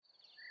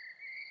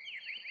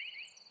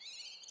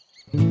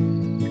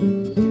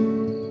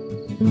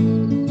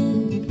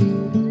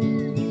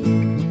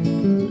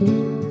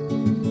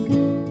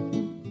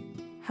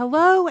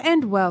Hello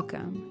and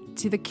welcome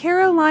to the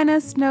Carolina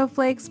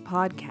Snowflakes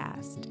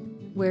podcast,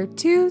 where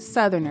two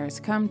Southerners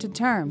come to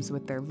terms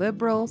with their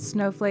liberal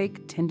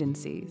snowflake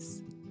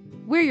tendencies.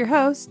 We're your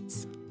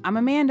hosts. I'm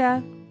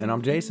Amanda. And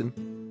I'm Jason.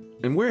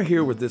 And we're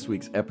here with this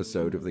week's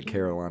episode of the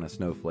Carolina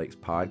Snowflakes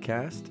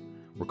podcast.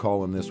 We're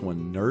calling this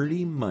one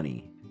Nerdy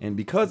Money. And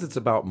because it's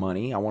about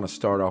money, I want to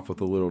start off with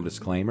a little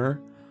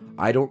disclaimer.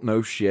 I don't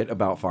know shit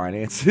about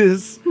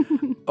finances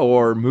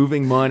or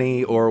moving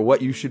money or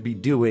what you should be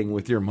doing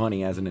with your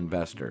money as an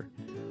investor.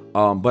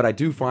 But I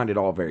do find it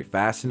all very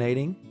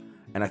fascinating.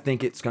 And I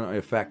think it's going to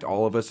affect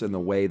all of us in the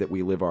way that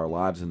we live our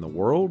lives in the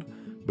world.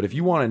 But if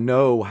you want to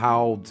know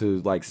how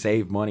to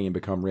save money and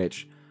become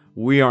rich,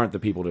 we aren't the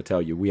people to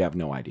tell you. We have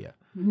no idea.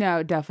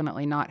 No,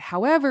 definitely not.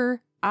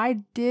 However,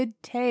 I did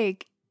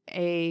take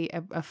a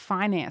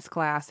finance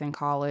class in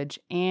college,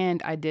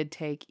 and I did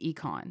take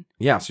econ.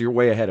 Yeah, so you're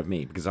way ahead of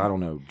me because I don't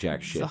know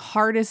jack shit. It's the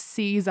hardest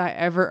C's I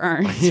ever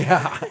earned.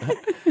 Yeah.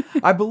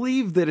 I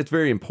believe that it's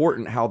very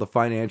important how the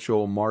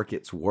financial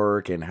markets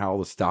work and how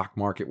the stock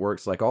market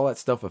works. Like, all that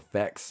stuff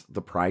affects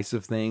the price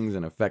of things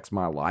and affects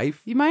my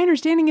life. My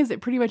understanding is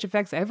it pretty much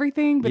affects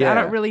everything, but I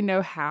don't really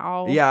know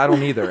how. Yeah, I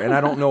don't either. And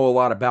I don't know a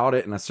lot about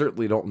it. And I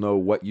certainly don't know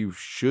what you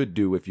should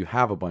do if you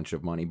have a bunch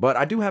of money. But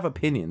I do have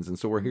opinions. And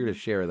so we're here to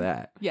share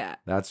that. Yeah.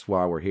 That's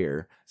why we're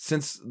here.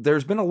 Since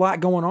there's been a lot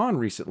going on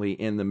recently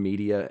in the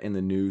media, in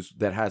the news,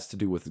 that has to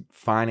do with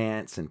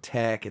finance and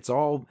tech. It's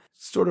all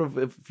sort of,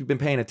 if you've been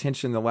paying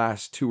attention the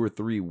last 2 or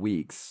 3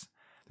 weeks,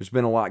 there's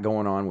been a lot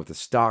going on with the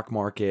stock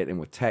market and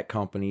with tech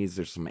companies.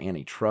 There's some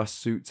antitrust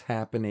suits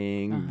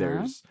happening.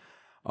 There's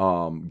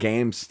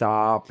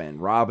GameStop and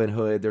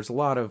Robinhood. There's a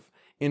lot of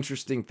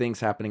interesting things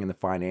happening in the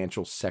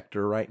financial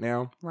sector right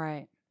now.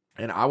 Right.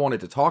 And I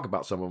wanted to talk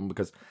about some of them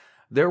because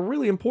they're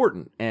really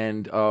important,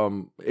 and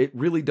it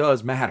really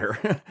does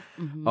matter.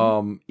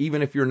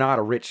 Even if you're not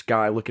a rich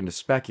guy looking to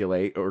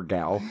speculate, or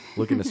gal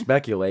looking to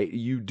speculate,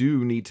 you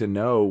do need to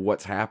know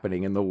what's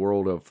happening in the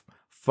world of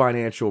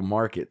financial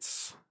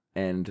markets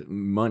and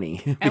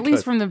money. At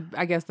least from the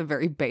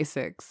very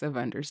basics of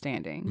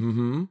understanding.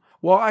 Mm-hmm.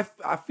 Well,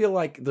 I feel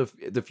like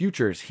the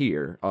future is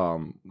here.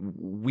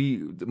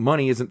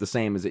 Money isn't the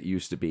same as it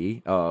used to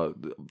be.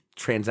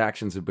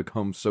 Transactions have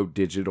become so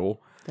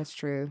digital. That's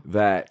true.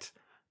 That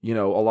a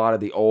lot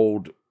of the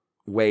old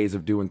ways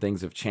of doing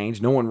things have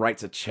changed. No one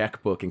writes a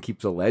checkbook and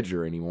keeps a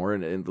ledger anymore,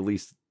 and at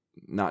least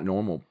not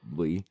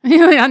normally.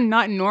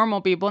 Not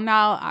normal people.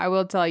 Now, I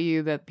will tell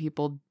you that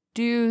people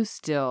do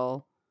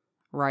still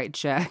write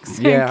checks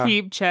and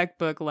keep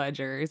checkbook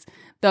ledgers,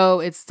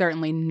 though it's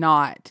certainly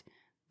not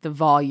the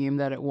volume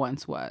that it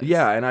once was.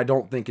 Yeah, and I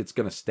don't think it's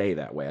going to stay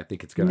that way. I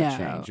think it's going to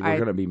change. We're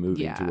going to be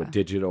moving to a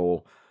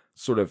digital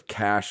sort of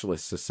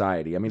cashless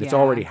society. I mean, it's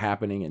already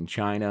happening in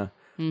China,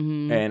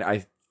 and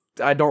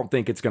I don't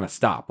think it's going to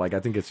stop. I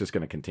think it's just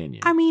going to continue.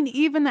 I mean,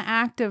 even the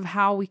act of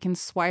how we can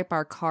swipe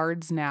our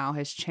cards now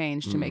has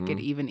changed to make it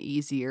even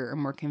easier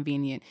and more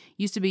convenient.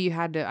 Used to be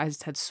I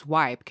just had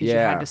swipe because you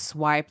had to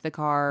swipe the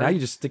card. Now you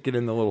just stick it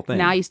in the little thing.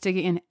 Now you stick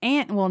it in.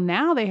 And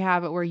now they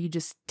have it where you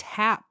just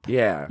tap.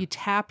 Yeah. You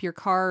tap your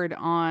card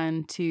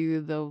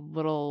onto the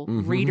little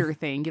reader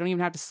thing. You don't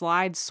even have to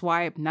slide,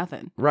 swipe,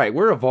 nothing. Right.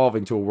 We're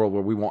evolving to a world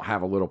where we won't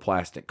have a little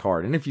plastic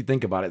card. And if you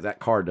think about it, that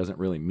card doesn't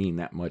really mean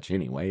that much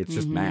anyway. It's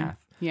just math.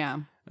 Yeah.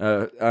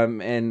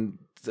 And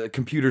the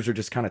computers are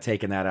just kind of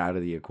taking that out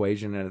of the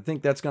equation, and I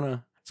think it's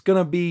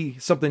gonna be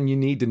something you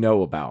need to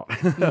know about.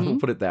 We'll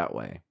put it that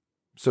way.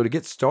 So to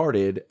get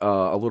started,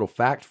 a little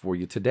fact for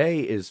you.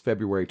 Today is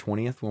February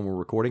 20th when we're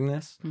recording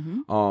this.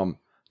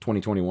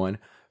 2021.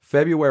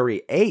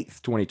 February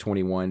 8th,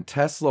 2021,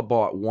 Tesla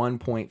bought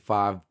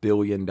 $1.5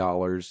 billion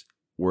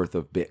worth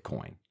of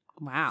Bitcoin.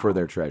 Wow. For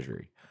their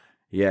treasury.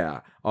 Yeah,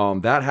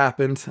 that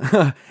happened.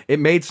 It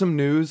made some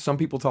news. Some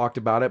people talked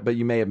about it, but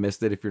you may have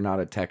missed it if you're not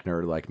a tech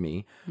nerd like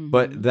me.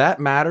 But that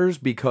matters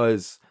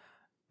because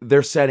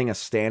they're setting a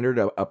standard,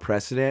 a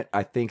precedent.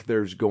 I think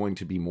there's going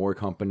to be more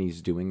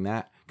companies doing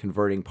that,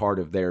 converting part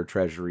of their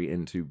treasury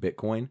into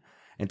Bitcoin.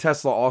 And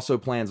Tesla also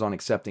plans on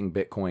accepting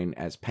Bitcoin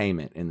as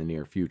payment in the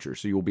near future.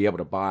 So you'll be able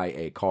to buy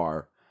a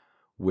car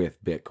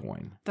with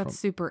Bitcoin. That's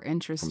super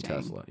interesting. From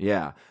Tesla.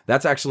 Yeah.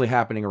 That's actually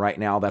happening right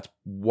now. That's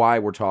why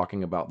we're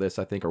talking about this,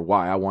 I think, or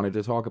why I wanted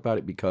to talk about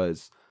it,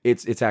 because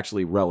it's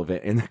actually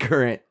relevant in the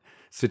current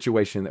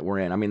situation that we're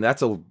in. I mean,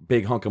 that's a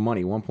big hunk of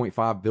money,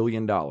 $1.5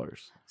 billion.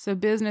 So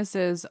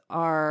businesses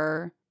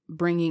are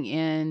bringing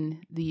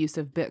in the use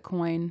of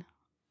Bitcoin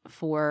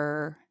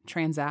for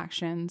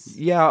transactions.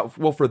 Yeah,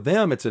 well, for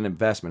them, it's an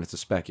investment. It's a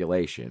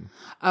speculation.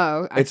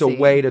 Oh, It's a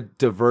way to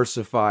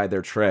diversify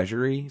their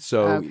treasury.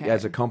 So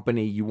as a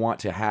company, you want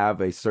to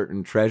have a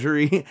certain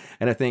treasury.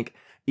 And I think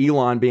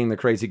Elon, being the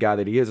crazy guy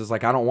that he is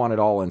like, I don't want it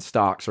all in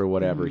stocks or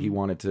whatever. He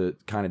wanted to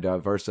kind of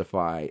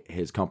diversify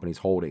his company's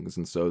holdings.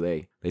 And so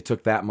they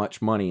took that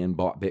much money and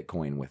bought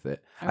Bitcoin with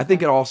it. I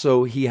think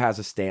he has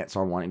a stance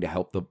on wanting to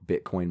help the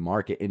Bitcoin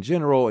market in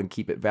general and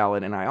keep it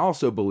valid. And I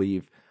also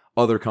believe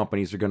other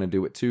companies are going to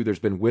do it too. There's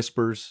been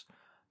whispers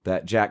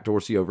that Jack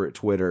Dorsey over at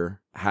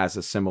Twitter has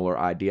a similar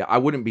idea. I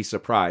wouldn't be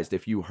surprised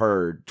if you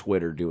heard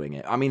Twitter doing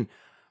it. I mean,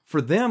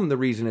 for them, the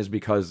reason is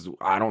because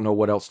I don't know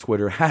what else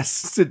Twitter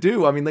has to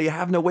do. I mean, they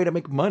have no way to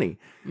make money.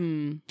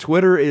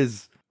 Twitter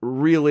is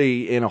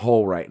really in a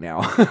hole right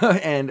now,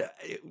 and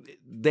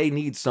they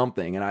need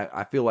something. And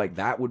I feel like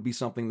that would be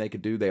something they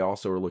could do. They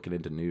also are looking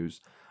into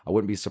news. I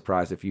wouldn't be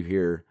surprised if you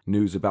hear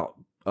news about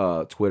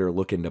Twitter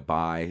looking to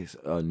buy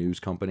a news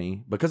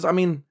company, because I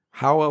mean,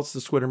 how else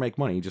does Twitter make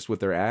money? Just with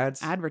their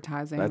ads?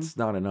 Advertising. That's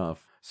not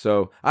enough.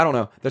 So I don't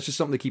know. That's just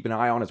something to keep an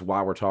eye on, is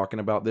why we're talking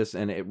about this.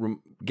 And it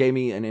gave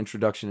me an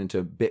introduction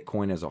into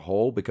Bitcoin as a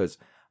whole, because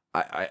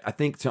I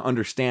think to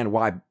understand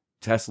why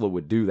Tesla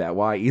would do that,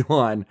 why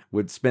Elon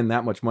would spend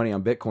that much money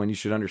on Bitcoin, you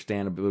should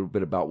understand a little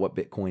bit about what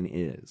Bitcoin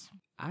is.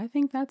 I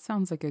think that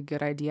sounds like a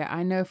good idea.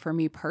 I know for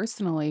me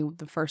personally,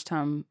 the first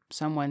time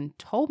someone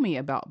told me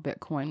about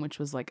Bitcoin, which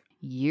was like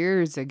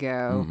years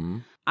ago,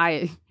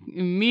 I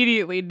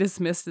immediately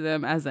dismissed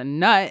them as a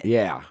nut.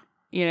 Yeah.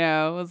 You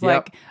know, it was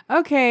like,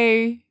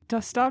 okay,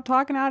 just stop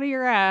talking out of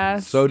your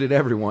ass. So did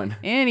everyone.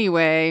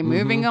 Anyway,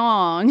 moving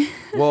along.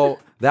 Well,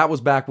 that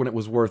was back when it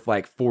was worth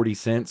like 40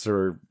 cents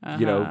or,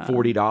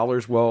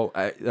 $40. Well,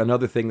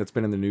 another thing that's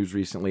been in the news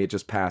recently, it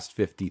just passed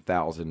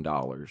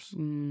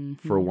 $50,000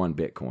 for one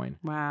Bitcoin.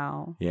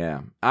 Wow.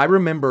 Yeah. I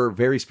remember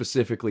very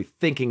specifically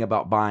thinking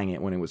about buying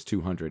it when it was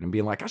 $200 and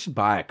being like, I should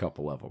buy a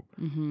couple of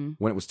them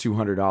when it was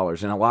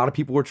 $200. And a lot of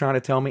people were trying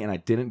to tell me, and I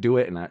didn't do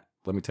it. And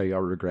let me tell you, I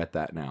regret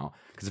that now.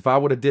 Because if I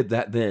would have did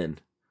that then.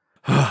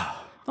 The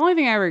only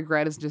thing I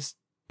regret is just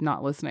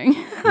not listening.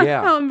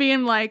 Yeah. I'm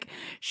being like,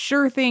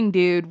 sure thing,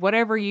 dude.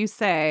 Whatever you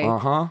say.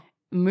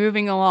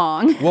 Moving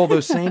along. Well,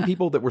 those same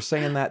people that were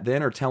saying that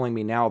then are telling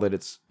me now that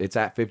it's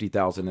at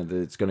 50,000 and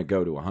that it's going to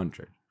go to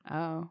 100.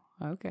 Oh,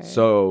 okay.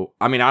 So,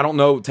 I mean, I don't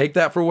know. Take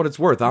that for what it's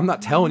worth. I'm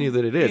not telling you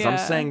that it is. Yeah. I'm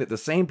saying that the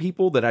same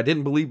people that I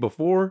didn't believe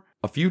before,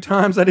 a few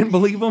times I didn't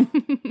believe them,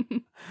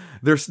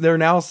 they're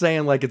now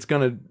saying like it's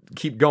going to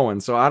keep going.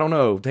 So I don't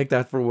know. Take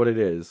that for what it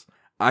is.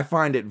 I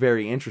find it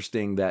very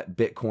interesting that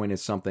Bitcoin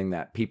is something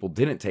that people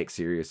didn't take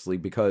seriously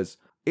because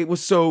it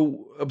was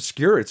so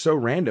obscure. It's so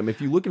random. If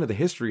you look into the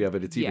history of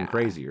it, it's even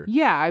crazier.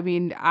 Yeah. I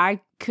mean,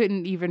 I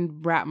couldn't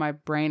even wrap my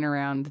brain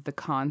around the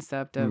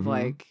concept of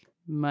like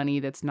money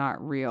that's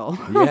not real.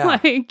 Yeah.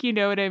 Like, you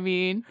know what I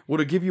mean? Well,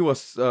 to give you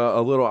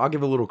a little, I'll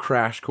give a little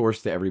crash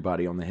course to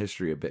everybody on the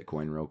history of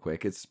Bitcoin real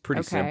quick. It's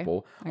pretty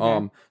simple.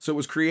 Okay. So it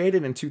was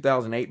created in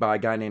 2008 by a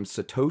guy named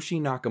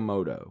Satoshi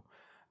Nakamoto.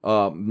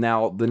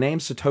 Now, the name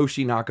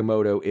Satoshi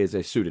Nakamoto is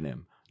a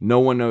pseudonym. No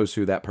one knows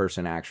who that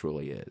person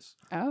actually is.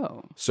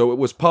 Oh. So it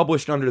was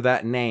published under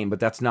that name, but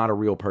that's not a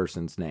real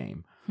person's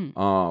name.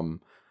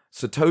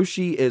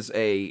 Satoshi is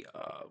a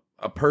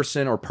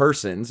person or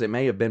persons, it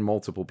may have been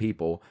multiple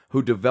people,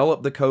 who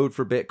developed the code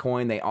for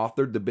Bitcoin. They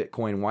authored the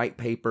Bitcoin white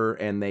paper,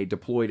 and they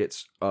deployed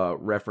its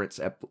reference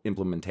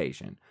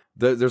implementation.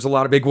 There's a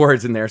lot of big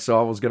words in there, so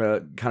I was going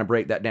to kind of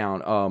break that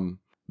down.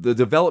 The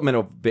development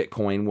of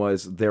Bitcoin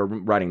was they're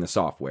writing the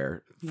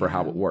software for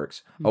how it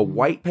works. A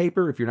white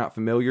paper, if you're not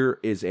familiar,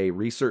 is a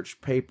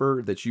research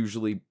paper that's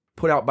usually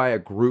put out by a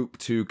group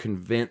to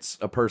convince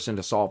a person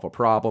to solve a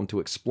problem, to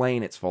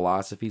explain its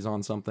philosophies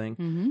on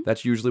something.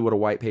 That's usually what a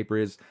white paper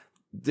is.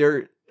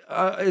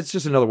 It's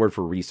just another word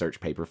for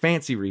research paper,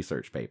 fancy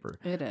research paper.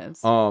 It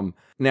is.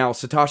 Now,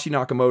 Satoshi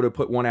Nakamoto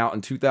put one out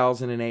in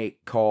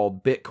 2008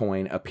 called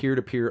Bitcoin, a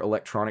peer-to-peer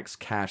electronics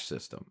cash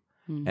system.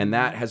 And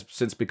that has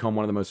since become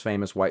one of the most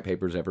famous white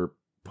papers ever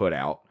put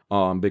out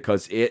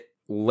because it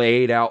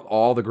laid out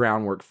all the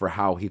groundwork for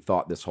how he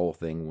thought this whole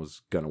thing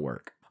was going to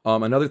work.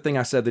 Another thing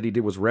I said that he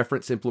did was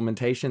reference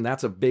implementation.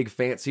 That's a big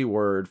fancy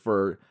word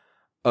for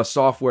a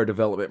software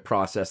development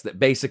process that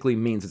basically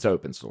means it's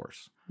open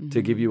source.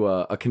 To give you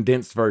a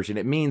condensed version,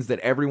 it means that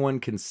everyone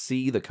can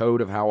see the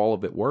code of how all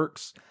of it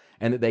works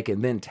and that they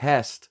can then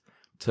test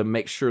to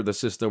make sure the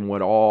system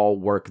would all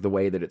work the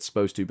way that it's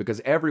supposed to,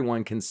 because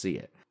everyone can see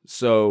it.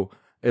 So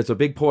it's a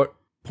big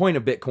point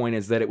of Bitcoin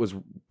is that it was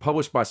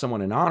published by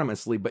someone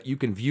anonymously, but you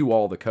can view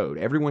all the code.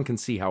 Everyone can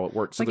see how it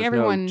works. So there's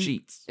no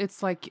cheats.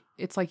 It's like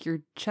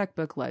your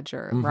checkbook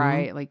ledger,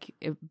 right?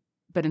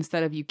 But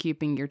instead of you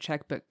keeping your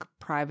checkbook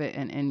private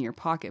and in your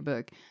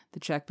pocketbook, the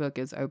checkbook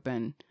is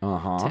open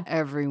to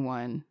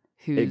everyone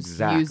who's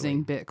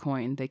using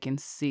Bitcoin. They can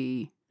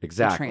see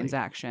the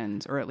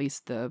transactions, or at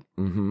least the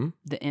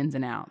ins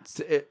and outs.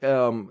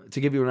 To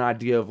give you an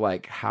idea of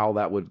like how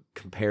that would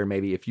compare,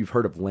 maybe if you've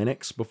heard of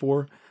Linux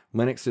before,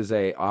 Linux is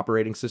a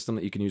operating system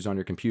that you can use on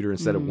your computer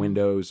instead of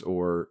Windows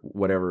or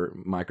whatever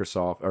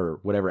Microsoft or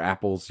whatever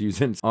Apple's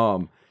using.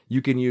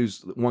 You can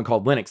use one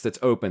called Linux that's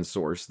open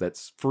source,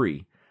 that's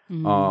free.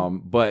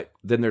 But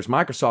then there's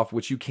Microsoft,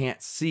 which you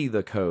can't see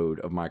the code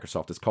of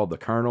Microsoft. It's called the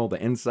kernel,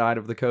 the inside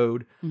of the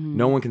code.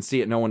 No one can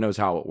see it. No one knows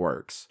how it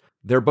works.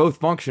 they're both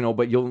functional,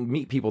 but you'll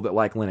meet people that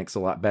like Linux a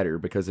lot better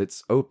because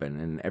it's open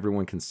and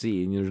everyone can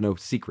see and there's no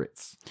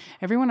secrets.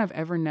 Everyone I've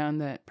ever known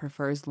that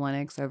prefers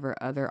Linux over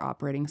other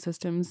operating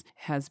systems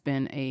has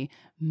been a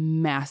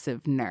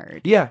massive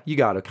nerd. Yeah, you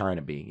got to kind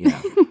of be.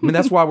 Yeah. I mean,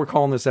 that's why we're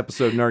calling this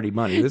episode Nerdy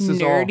Money. This is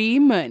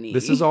Nerdy Money.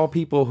 This is all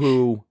people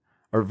who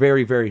are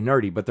very, very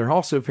nerdy, but they're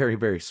also very,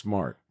 very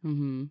smart.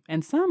 Mm-hmm.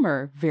 And some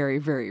are very,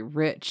 very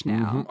rich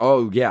now. Mm-hmm.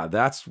 Oh, yeah.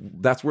 That's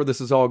where this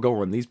is all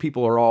going. These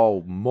people are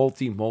all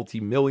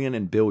multi-million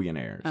and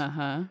billionaires.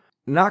 Uh-huh.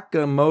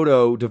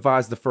 Nakamoto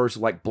devised the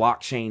first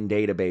blockchain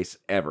database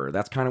ever.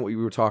 That's kind of what we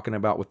were talking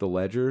about with the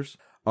ledgers.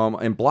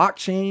 And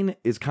blockchain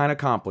is kind of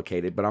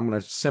complicated, but I'm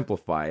going to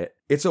simplify it.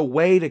 It's a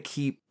way to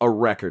keep a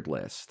record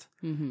list.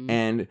 Mm-hmm.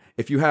 And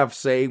if you have,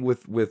 say,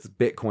 with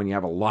Bitcoin, you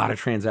have a lot of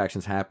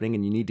transactions happening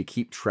and you need to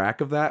keep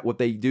track of that. What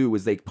they do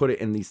is they put it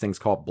in these things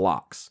called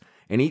blocks.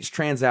 And each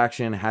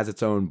transaction has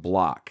its own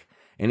block.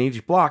 And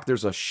each block,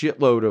 there's a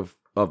shitload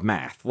of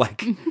math,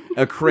 like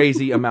a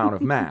crazy amount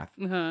of math.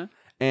 Uh-huh.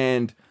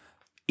 And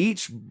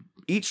each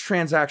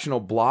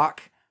transactional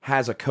block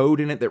has a code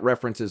in it that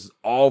references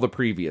all the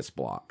previous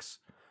blocks.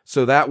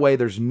 So that way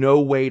there's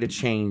no way to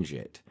change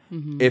it.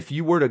 Mm-hmm. If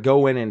you were to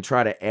go in and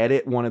try to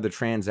edit one of the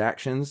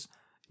transactions,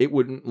 it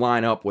wouldn't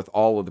line up with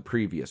all of the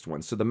previous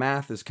ones. So the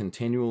math is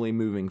continually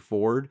moving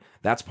forward.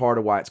 That's part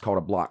of why it's called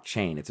a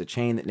blockchain. It's a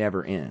chain that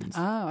never ends.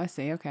 Oh, I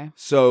see. Okay.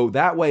 So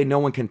that way no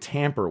one can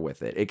tamper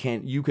with it.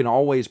 You can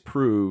always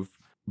prove,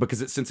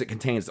 because since it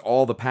contains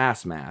all the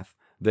past math,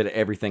 that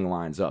everything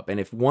lines up. And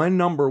if one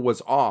number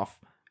was off,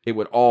 it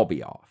would all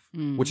be off,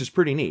 which is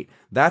pretty neat.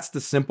 That's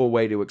the simple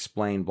way to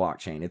explain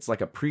blockchain. It's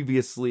like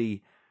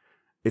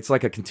it's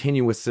like a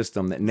continuous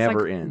system that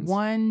never ends.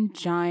 One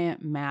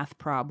giant math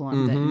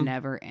problem that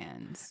never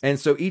ends. And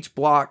so each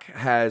block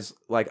has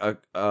like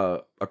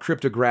a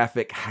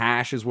cryptographic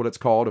hash is what it's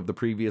called of the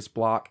previous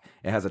block.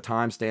 It has a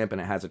timestamp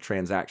and it has a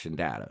transaction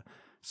data.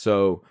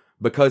 So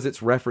because it's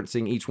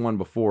referencing each one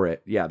before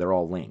it, yeah, they're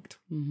all linked.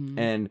 Mm-hmm.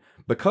 And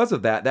because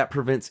of that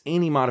prevents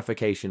any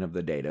modification of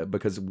the data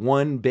because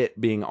one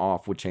bit being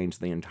off would change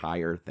the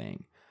entire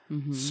thing.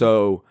 Mm-hmm.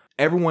 So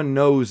everyone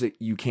knows that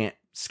you can't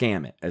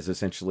scam it, as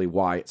essentially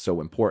why it's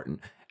so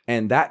important.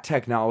 And that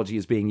technology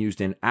is being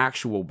used in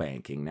actual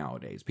banking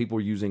nowadays. People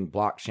are using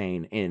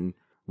blockchain in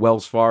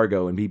Wells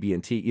Fargo and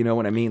BB&T. You know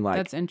what I mean?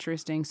 That's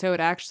interesting. So it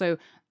actually,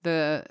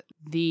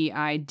 the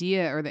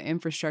idea or the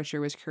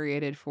infrastructure was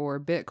created for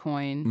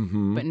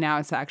Bitcoin, but now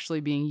it's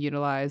actually being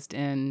utilized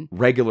in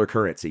regular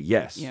currency.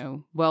 Yes.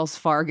 Wells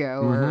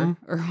Fargo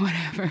or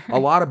whatever. A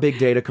lot of big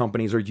data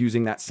companies are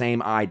using that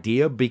same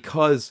idea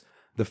because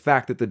the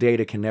fact that the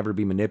data can never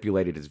be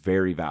manipulated is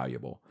very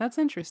valuable. That's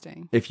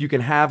interesting. If you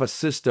can have a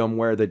system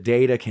where the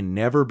data can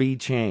never be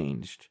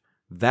changed,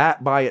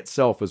 that by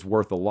itself is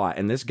worth a lot.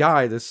 And this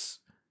guy, this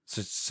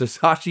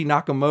Satoshi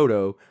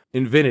Nakamoto,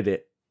 invented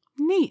it.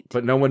 Neat.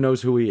 But no one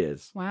knows who he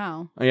is.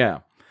 Wow. Yeah.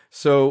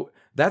 So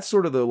that's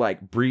sort of the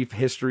brief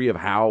history of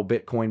how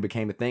Bitcoin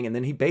became a thing. And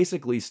then he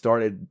basically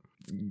started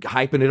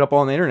hyping it up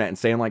on the internet and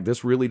saying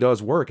this really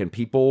does work. And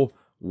people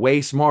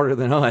way smarter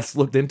than us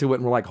looked into it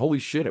and were like, holy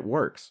shit, it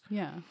works.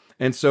 Yeah.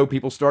 And so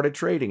people started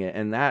trading it.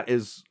 And that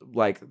is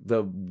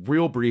the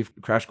real brief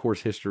crash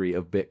course history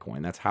of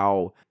Bitcoin. That's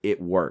how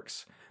it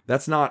works.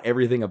 That's not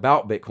everything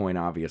about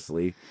Bitcoin,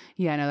 obviously.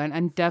 Yeah, no, and I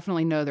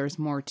definitely know there's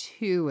more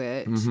to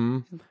it. Mm-hmm.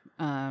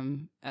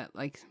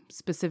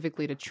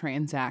 Specifically to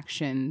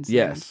transactions.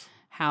 Yes. And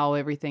how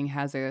everything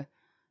has a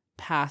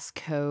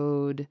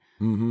passcode.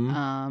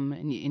 Mm-hmm.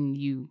 And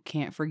you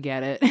can't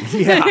forget it.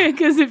 Yeah.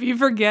 Because if you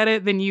forget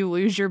it, then you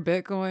lose your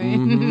Bitcoin.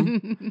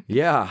 Mm-hmm.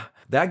 Yeah.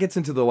 That gets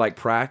into the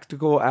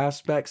practical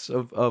aspects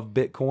of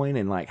Bitcoin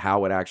and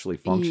how it actually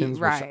functions,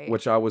 right.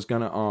 which I was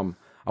gonna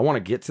I want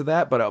to get to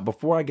that, but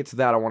before I get to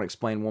that, I want to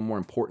explain one more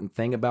important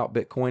thing about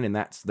Bitcoin, and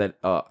that's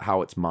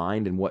how it's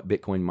mined and what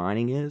Bitcoin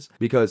mining is.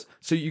 Because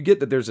so you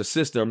get that there's a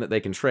system that they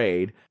can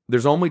trade.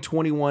 There's only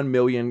 21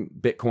 million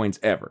Bitcoins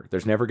ever.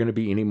 There's never going to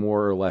be any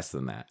more or less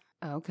than that.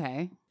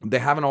 Okay. They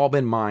haven't all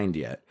been mined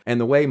yet. And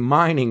the way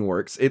mining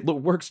works, it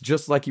works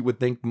just like you would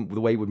think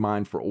the way you would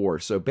mine for ore.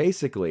 So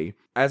basically,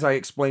 as I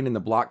explained in the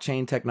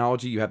blockchain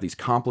technology, you have these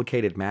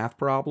complicated math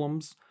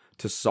problems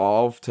to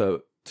solve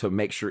to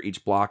make sure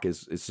each block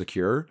is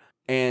secure.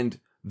 And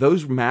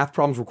those math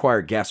problems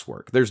require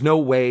guesswork. There's no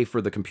way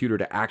for the computer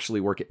to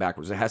actually work it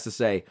backwards. It has to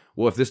say,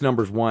 well, if this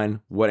number's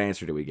 1, what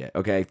answer do we get?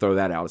 Okay, throw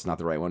that out. It's not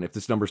the right one. If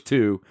this number's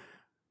 2,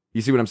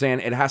 you see what I'm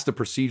saying? It has to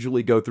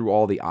procedurally go through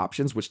all the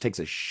options, which takes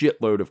a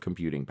shitload of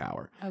computing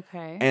power.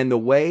 Okay. And the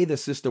way the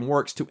system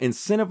works to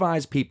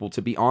incentivize people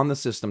to be on the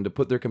system, to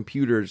put their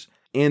computers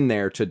in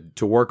there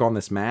to work on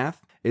this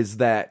math, is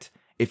that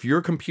if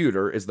your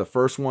computer is the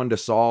first one to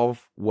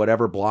solve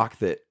whatever block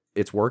that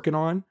it's working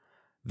on,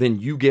 then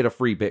you get a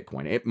free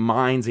Bitcoin. It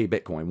mines a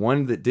Bitcoin,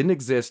 one that didn't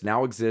exist,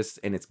 now exists,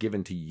 and it's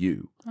given to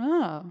you.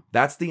 Oh.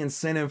 That's the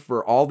incentive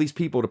for all these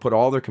people to put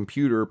all their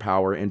computer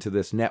power into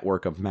this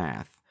network of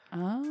math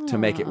to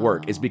make it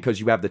work, is because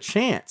you have the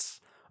chance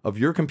of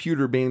your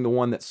computer being the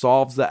one that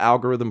solves the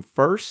algorithm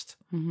first,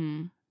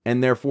 mm-hmm.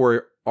 and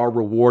therefore are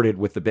rewarded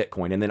with the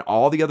Bitcoin. And then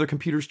all the other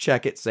computers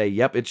check it, say,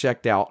 yep, it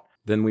checked out.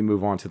 Then we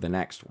move on to the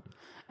next one.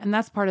 And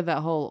that's part of that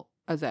whole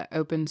that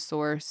open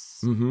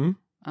source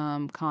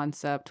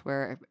concept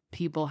where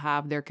people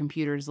have their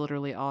computers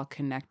literally all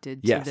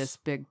connected to this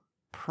big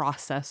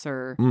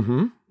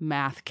processor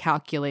math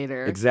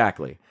calculator.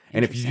 Exactly.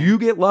 And if you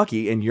get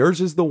lucky and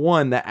yours is the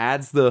one that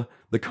adds the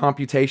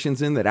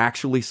computations in that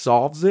actually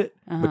solves it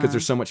because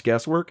there's so much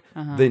guesswork,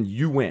 then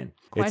you win.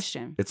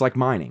 Question. It's like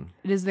mining.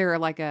 Is there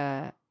like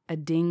a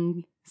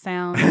ding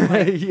sound?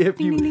 Like, if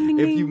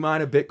you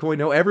mine a Bitcoin,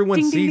 no,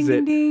 everyone sees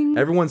it.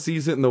 Everyone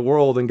sees it in the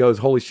world and goes,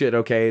 holy shit,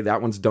 okay,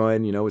 that one's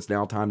done. It's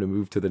now time to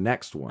move to the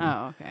next one.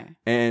 Oh, okay.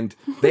 And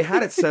they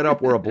had it set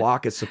up where a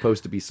block is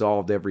supposed to be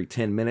solved every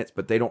 10 minutes,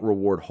 but they don't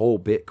reward whole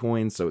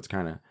Bitcoin, so it's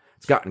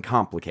gotten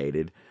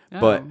complicated.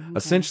 But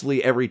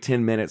essentially every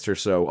 10 minutes or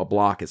so, a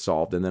block is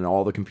solved, and then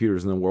all the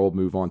computers in the world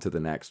move on to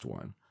the next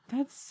one.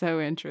 That's so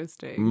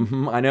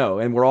interesting. I know.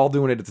 And we're all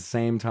doing it at the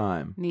same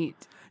time.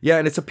 Neat. Yeah,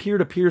 and it's a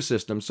peer-to-peer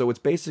system. So it's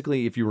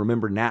basically, if you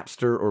remember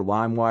Napster or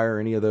LimeWire or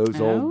any of those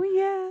old... Oh,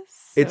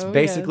 yes. It's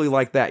basically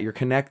like that. You're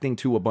connecting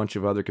to a bunch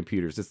of other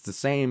computers. It's the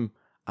same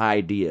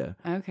idea.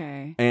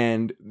 Okay.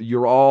 And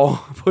you're all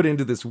put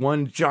into this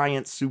one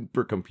giant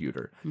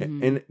supercomputer.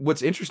 And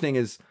what's interesting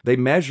is they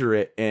measure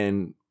it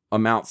in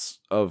amounts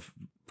of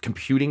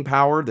computing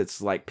power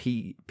that's like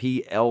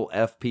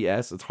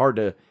PLFPS. It's hard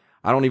to...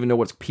 I don't even know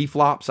what's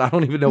P-flops. I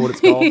don't even know what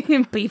it's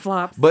called.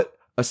 P-flops. But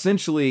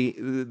essentially,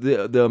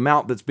 the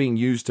amount that's being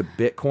used to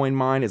Bitcoin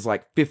mine is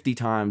like 50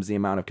 times the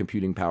amount of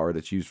computing power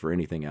that's used for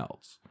anything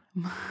else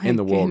in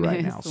the world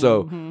right now.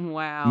 So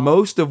wow.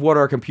 Most of what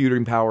our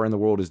computing power in the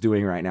world is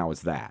doing right now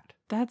is that.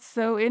 That's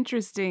so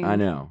interesting. I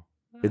know.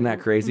 Isn't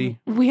that crazy?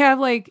 We have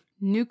like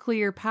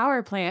nuclear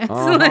power plants,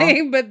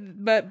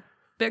 but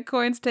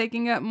Bitcoin's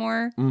taking up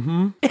more.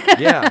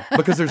 Yeah,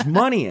 because there's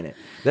money in it.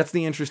 That's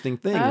the interesting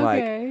thing.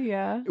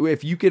 Okay,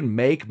 if you can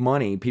make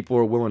money, people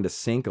are willing to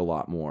sink a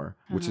lot more,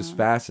 which is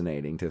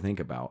fascinating to think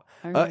about.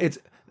 Okay.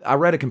 I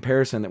read a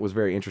comparison that was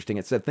very interesting.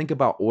 It said, think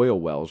about oil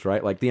wells,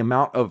 right? Like the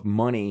amount of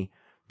money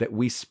that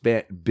we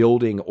spent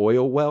building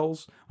oil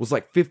wells was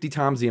like 50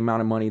 times the amount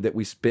of money that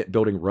we spent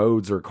building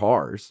roads or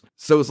cars.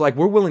 So it's like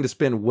we're willing to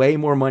spend way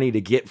more money to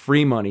get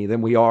free money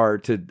than we are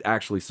to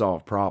actually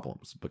solve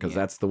problems because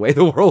that's the way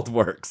the world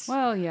works.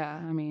 Well, yeah.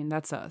 I mean,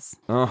 that's us.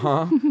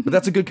 But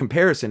that's a good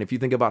comparison if you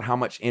think about how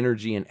much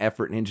energy and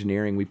effort and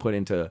engineering we put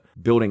into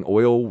building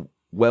oil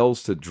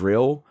wells to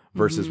drill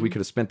versus we could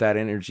have spent that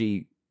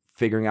energy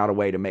figuring out a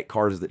way to make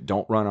cars that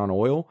don't run on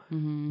oil.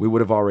 We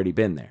would have already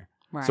been there.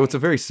 Right. So it's a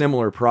very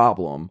similar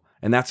problem,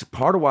 and that's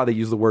part of why they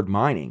use the word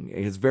mining.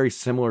 It's very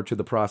similar to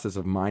the process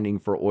of mining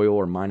for oil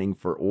or mining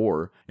for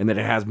ore, and that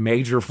it has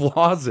major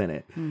flaws in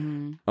it.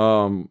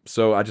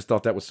 So I just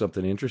thought that was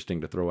something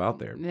interesting to throw out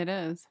there. It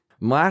is.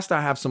 Last,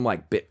 I have some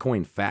like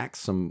Bitcoin facts,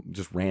 some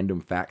just random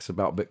facts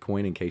about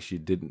Bitcoin in case you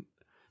didn't,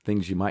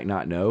 things you might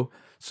not know.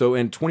 So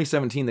in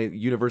 2017, the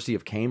University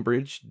of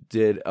Cambridge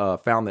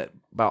found that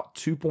about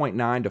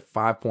 2.9 to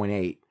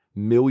 5.8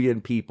 million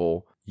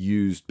people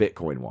used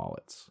Bitcoin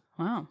wallets.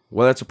 Wow.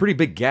 Well, that's a pretty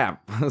big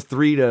gap.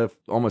 3 to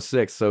almost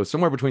 6. So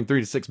somewhere between 3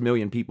 to 6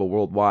 million people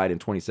worldwide in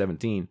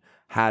 2017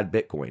 had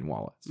Bitcoin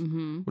wallets,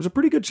 which is a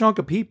pretty good chunk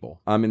of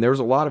people. I mean, there was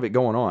a lot of it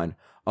going on.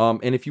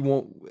 And if you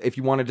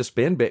wanted to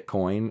spend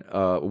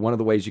Bitcoin, one of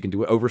the ways you can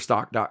do it,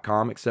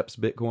 Overstock.com accepts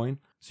Bitcoin.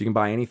 So you can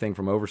buy anything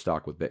from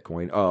Overstock with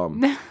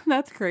Bitcoin.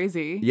 That's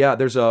crazy. Yeah,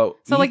 there's a...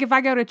 So like if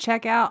I go to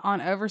check out on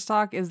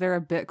Overstock, is there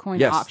a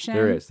Bitcoin option? Yes,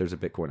 there is. There's a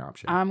Bitcoin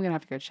option. I'm going to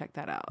have to go check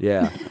that out.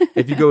 Yeah.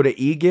 If you go to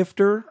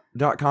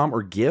egifter.com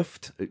or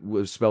gift, it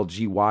was spelled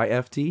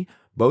GYFT,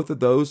 both of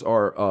those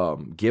are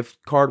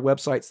gift card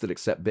websites that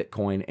accept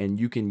Bitcoin, and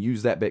you can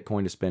use that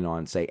Bitcoin to spend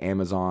on, say,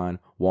 Amazon,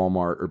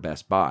 Walmart, or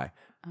Best Buy.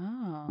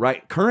 Oh.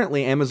 Right.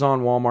 Currently,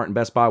 Amazon, Walmart, and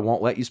Best Buy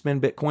won't let you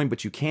spend Bitcoin,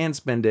 but you can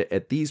spend it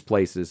at these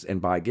places and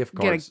buy gift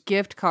cards. Get a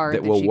gift card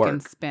that you can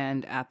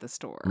spend at the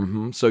store.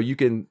 So you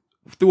can,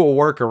 through a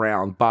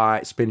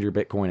workaround, spend your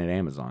Bitcoin at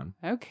Amazon.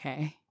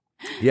 Okay.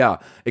 Yeah.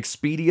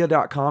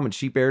 Expedia.com and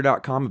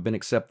cheapair.com have been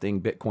accepting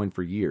Bitcoin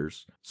for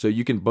years. So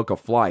you can book a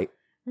flight.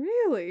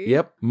 Really?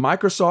 Yep.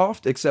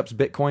 Microsoft accepts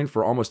Bitcoin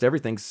for almost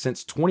everything.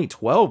 Since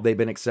 2012, they've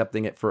been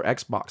accepting it for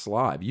Xbox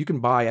Live. You can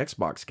buy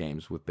Xbox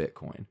games with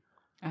Bitcoin.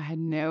 I had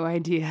no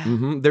idea.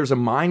 There's a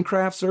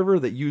Minecraft server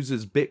that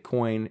uses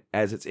Bitcoin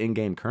as its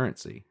in-game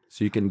currency.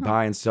 So you can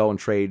buy and sell and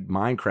trade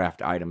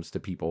Minecraft items to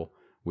people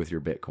with your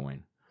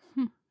Bitcoin.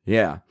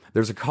 Yeah.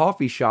 There's a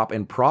coffee shop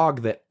in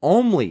Prague that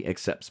only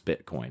accepts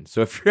Bitcoin.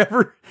 So if you're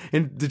ever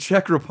in the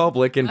Czech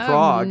Republic in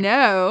Prague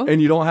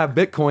and you don't have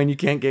Bitcoin, you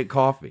can't get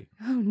coffee.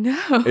 Oh,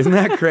 no. Isn't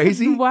that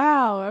crazy?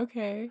 Wow.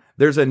 Okay.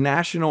 There's a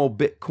National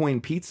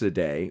Bitcoin Pizza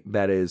Day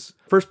that is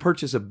first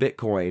purchase of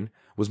Bitcoin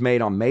was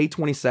made on May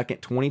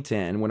 22nd,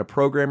 2010, when a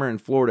programmer in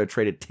Florida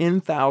traded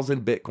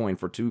 10,000 Bitcoin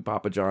for 2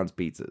 Papa John's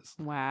pizzas.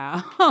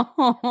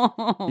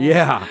 Wow.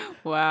 Yeah.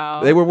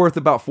 Wow. They were worth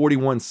about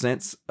 41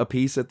 cents a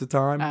piece at the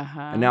time,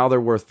 Uh-huh. and now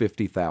they're worth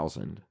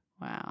 $50,000.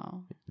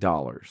 Wow.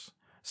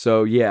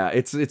 So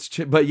yeah,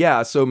 but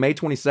yeah, so May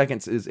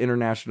 22nd is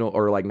international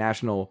or like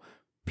National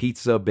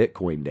Pizza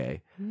Bitcoin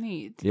Day.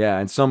 Neat. Yeah,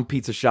 and some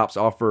pizza shops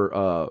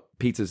offer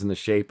pizzas in the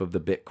shape of the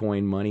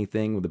Bitcoin money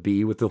thing with the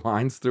B with the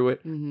lines through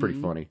it.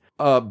 Pretty funny.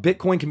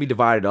 Bitcoin can be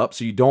divided up,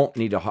 so you don't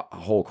need a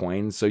whole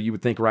coin. So you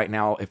would think right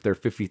now, if they're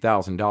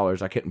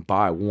 $50,000, I couldn't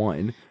buy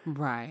one.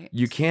 Right.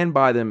 You can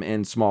buy them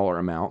in smaller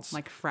amounts.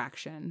 Like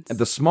fractions.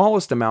 The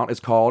smallest amount is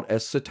called a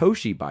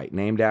Satoshi byte,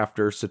 named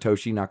after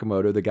Satoshi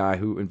Nakamoto, the guy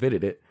who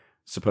invented it,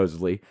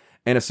 supposedly.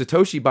 And a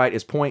Satoshi byte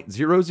is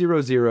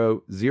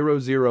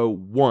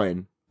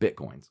 0.000001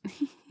 Bitcoins.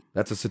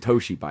 That's a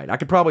Satoshi byte. I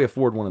could probably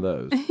afford one of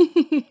those.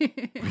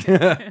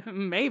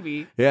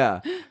 Maybe.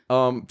 Yeah.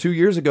 2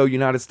 years ago,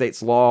 United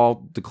States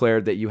law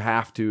declared that you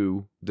have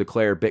to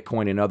declare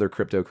Bitcoin and other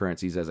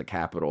cryptocurrencies as a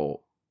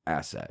capital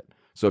asset.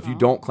 So if you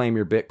don't claim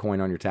your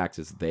Bitcoin on your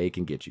taxes, they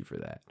can get you for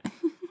that.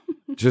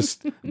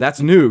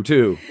 That's new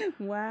too.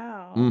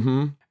 Wow.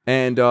 Mm-hmm.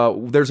 And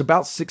there's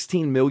about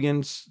 16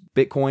 million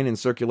Bitcoin in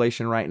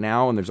circulation right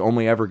now, and there's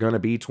only ever going to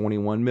be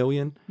 21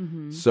 million.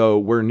 Mm-hmm. So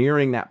we're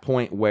nearing that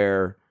point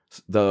where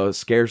the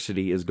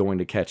scarcity is going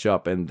to catch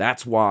up, and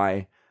that's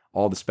why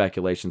all the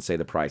speculations say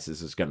the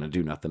prices is going to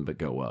do nothing but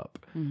go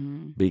up,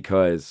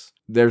 because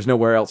there's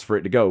nowhere else for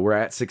it to go. We're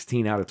at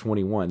 16 out of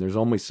 21. There's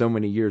only so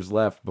many years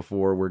left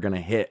before we're going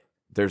to hit.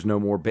 There's no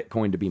more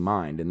Bitcoin to be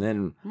mined, and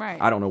then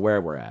I don't know where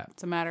we're at.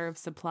 It's a matter of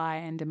supply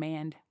and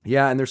demand.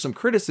 Yeah, and there's some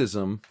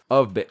criticism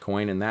of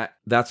Bitcoin, and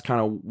that's kind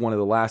of one of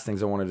the last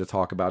things I wanted to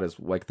talk about is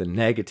like the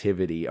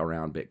negativity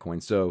around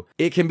Bitcoin. So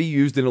it can be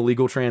used in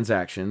illegal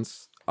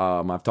transactions.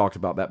 I've talked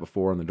about that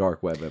before on the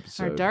dark web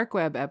episode. Our dark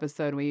web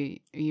episode,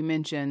 you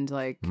mentioned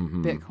like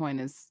Bitcoin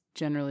is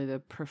generally the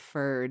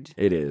preferred.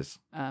 It is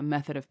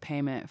method of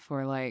payment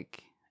for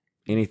like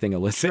anything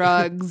illicit,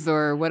 drugs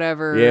or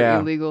whatever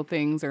illegal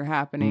things are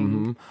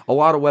happening. A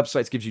lot of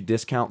websites gives you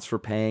discounts for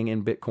paying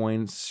in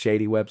Bitcoin.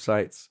 Shady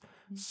websites.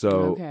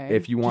 So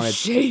if you wanted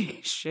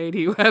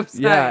shady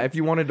websites, if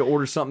you wanted to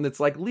order something that's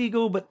like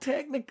legal but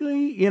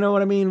technically, you know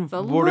what I mean, it's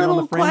a bordering little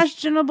on the fringe,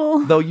 questionable.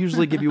 They'll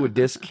usually give you a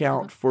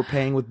discount for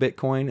paying with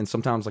Bitcoin, and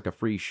sometimes like a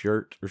free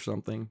shirt or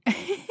something.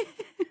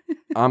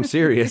 I'm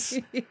serious.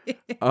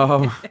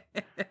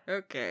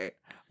 Okay.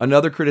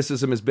 Another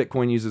criticism is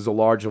Bitcoin uses a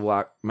large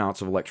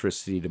amounts of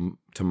electricity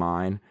to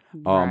mine.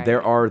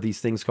 There are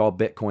these things called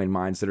Bitcoin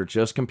mines that are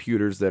just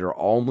computers that are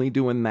only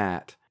doing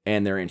that,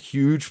 and they're in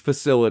huge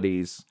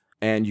facilities.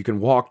 And you can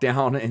walk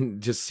down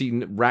and just see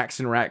racks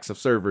and racks of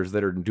servers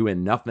that are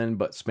doing nothing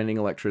but spending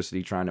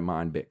electricity trying to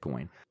mine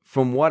Bitcoin.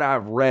 From what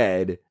I've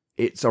read,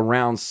 it's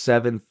around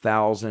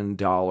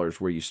 $7,000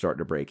 where you start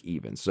to break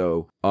even.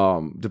 So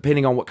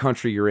depending on what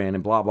country you're in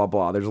and blah, blah,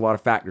 blah, there's a lot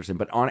of factors in.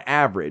 But on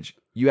average,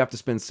 you have to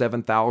spend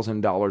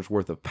 $7,000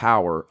 worth of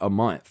power a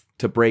month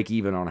to break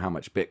even on how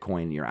much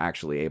Bitcoin you're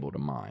actually able to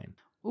mine.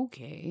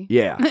 Okay.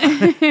 Yeah.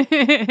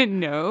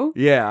 No.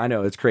 Yeah, I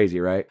know. It's crazy,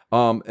 right?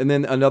 And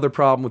then another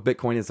problem with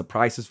Bitcoin is the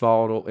price is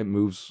volatile. It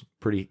moves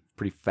pretty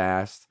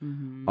fast.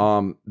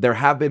 There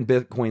have been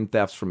Bitcoin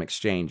thefts from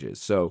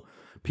exchanges. So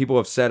people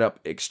have set up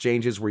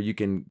exchanges where you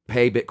can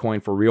pay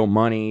Bitcoin for real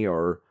money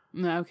or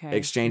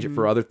exchange it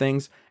for other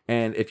things.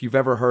 And if you've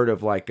ever heard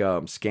of like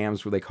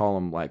scams where they call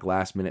them like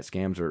last minute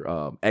scams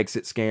or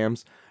exit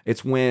scams,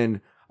 it's when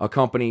a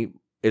company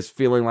is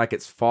feeling like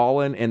it's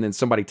fallen, and then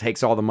somebody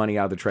takes all the money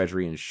out of the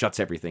treasury and shuts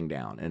everything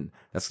down. And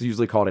that's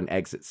usually called an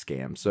exit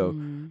scam. So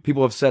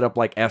people have set up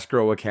like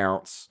escrow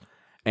accounts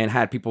and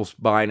had people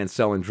buying and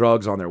selling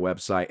drugs on their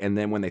website. And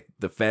then when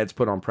the feds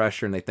put on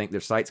pressure and they think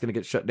their site's going to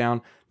get shut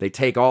down, they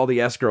take all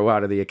the escrow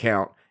out of the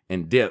account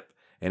and dip.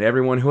 And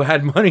everyone who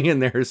had money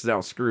in there is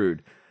now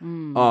screwed.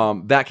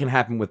 That can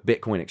happen with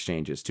Bitcoin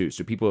exchanges too.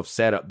 So people have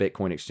set up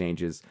Bitcoin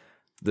exchanges.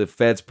 The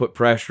feds put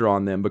pressure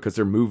on them because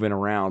they're moving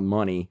around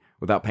money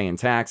without paying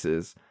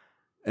taxes,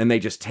 and they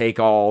just take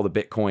all the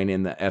Bitcoin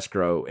in the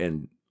escrow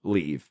and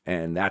leave,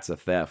 and that's a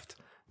theft.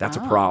 That's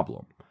a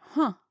problem.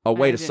 A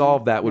way to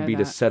solve that would be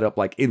to set up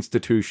like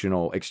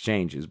institutional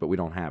exchanges, but we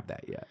don't have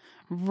that yet.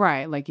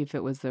 Right, like if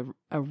it was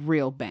a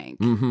real bank.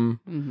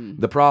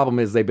 The problem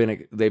is they've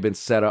been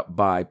set up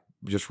by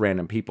just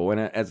random people, and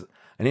as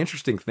an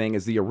interesting thing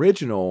is the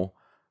original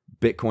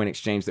Bitcoin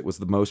exchange that was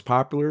the most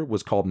popular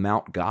was called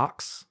Mt.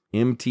 Gox.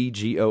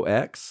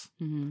 MTGOX.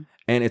 And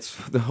it's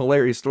the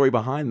hilarious story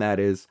behind that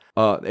is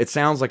it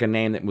sounds like a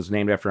name that was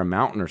named after a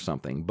mountain or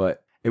something,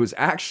 but it was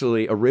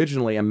actually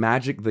originally a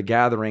Magic the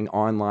Gathering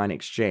online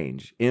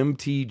exchange,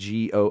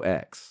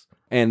 MTGOX.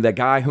 And the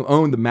guy who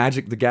owned the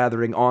Magic the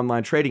Gathering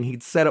online trading,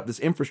 he'd set up this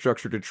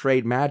infrastructure to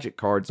trade Magic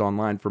cards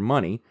online for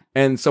money.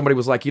 And somebody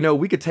was like,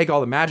 we could take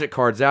all the Magic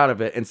cards out of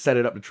it and set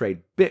it up to trade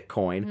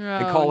Bitcoin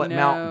and call it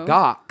Mt.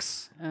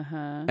 Gox.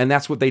 And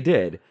that's what they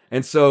did.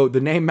 And so the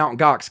name Mt.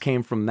 Gox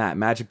came from that,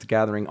 Magic the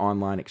Gathering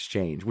online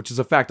exchange, which is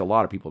a fact a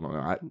lot of people don't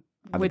know.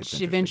 I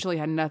which eventually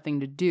had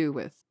nothing to do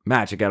with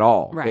Magic at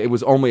all. Right. It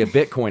was only a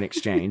Bitcoin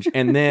exchange.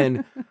 And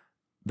then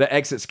the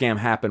exit scam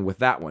happened with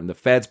that one. The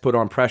feds put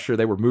on pressure.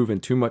 They were moving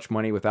too much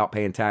money without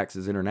paying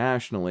taxes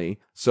internationally.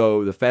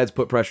 So the feds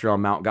put pressure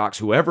on Mt. Gox,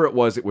 whoever it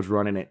was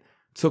running it,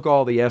 took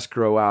all the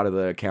escrow out of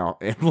the account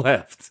and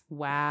left.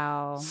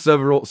 Wow.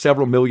 Several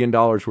 $1 million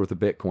worth of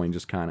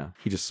Bitcoin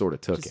he just sort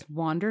of took it.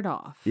 Wandered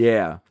off.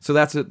 Yeah. So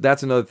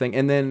that's another thing.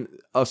 And then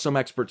some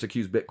experts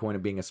accuse Bitcoin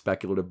of being a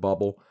speculative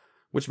bubble,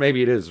 which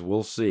maybe it is.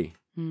 We'll see.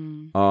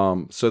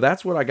 So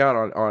that's what I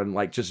got on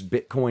like just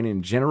Bitcoin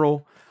in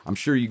general. I'm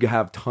sure you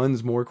have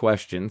tons more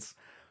questions.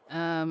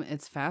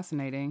 It's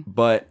fascinating.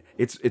 But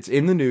it's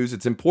in the news.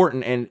 It's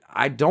important. And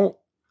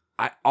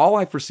all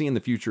I foresee in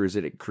the future is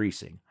it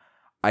increasing.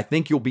 I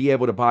think you'll be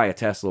able to buy a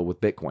Tesla with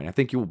Bitcoin. I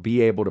think you'll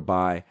be able to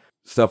buy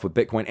stuff with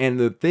Bitcoin. And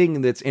the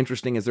thing that's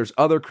interesting is there's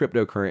other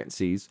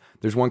cryptocurrencies.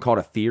 There's one called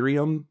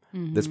Ethereum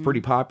that's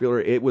pretty popular.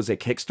 It was a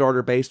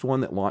Kickstarter-based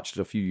one that launched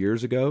a few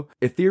years ago.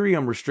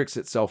 Ethereum restricts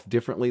itself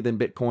differently than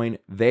Bitcoin.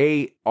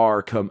 They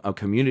are a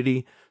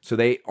community, so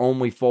they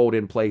only fold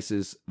in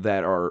places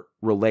that are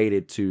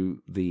related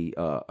to the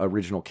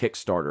original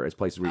Kickstarter as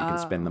places where you can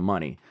spend the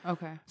money.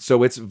 Okay.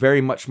 So it's very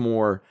much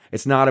more,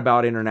 it's not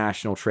about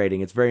international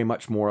trading. It's very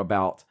much more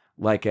about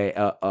like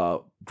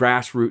a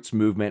grassroots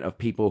movement of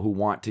people who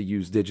want to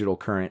use digital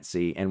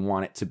currency and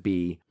want it to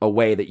be a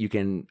way that you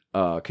can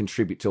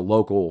contribute to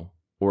local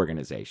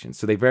organizations.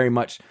 So they very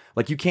much,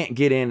 like you can't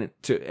get in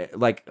to,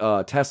 like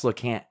Tesla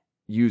can't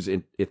use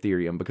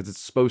Ethereum because it's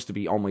supposed to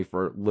be only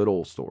for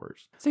little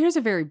stores. So here's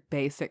a very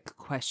basic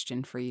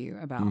question for you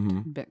about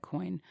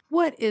Bitcoin.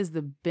 What is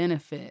the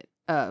benefit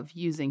of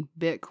using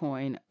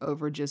Bitcoin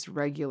over just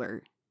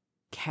regular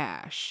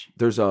cash?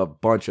 There's a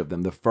bunch of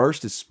them. The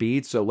first is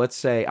speed. So let's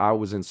say I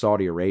was in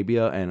Saudi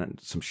Arabia and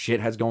some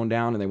shit has gone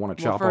down and they want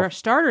to chop for off.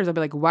 starters, I'd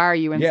be like, why are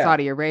you in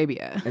Saudi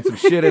Arabia? And some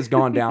shit has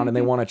gone down and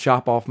they want to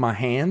chop off my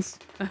hands.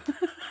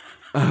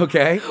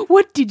 Okay.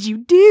 What did you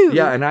do?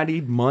 Yeah, and I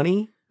need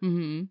money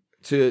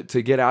to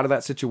get out of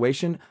that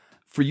situation.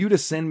 For you to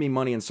send me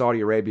money in Saudi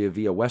Arabia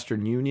via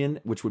Western Union,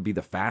 which would be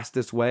the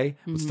fastest way,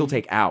 would still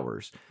take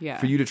hours. Yeah.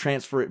 For you to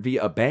transfer it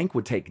via a bank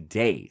would take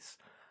days.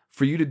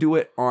 For you to do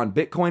it on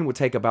Bitcoin would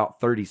take about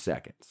 30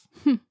 seconds.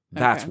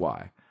 That's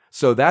why.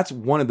 So that's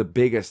one of the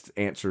biggest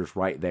answers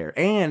right there.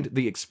 And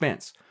the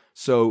expense.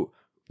 So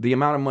the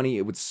amount of money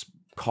it would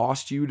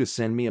cost you to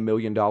send me $1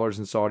 million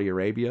in Saudi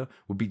Arabia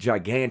would be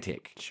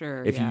gigantic.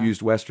 Sure. If you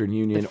used Western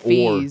Union the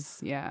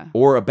fees,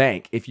 or a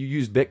bank. If you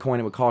used Bitcoin,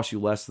 it would cost you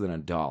less than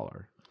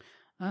 $1.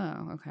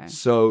 Oh, okay.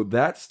 So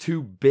that's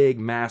two big,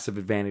 massive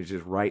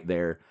advantages right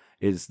there,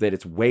 is that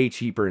it's way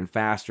cheaper and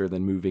faster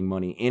than moving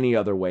money any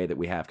other way that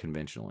we have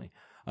conventionally.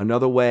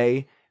 Another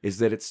way is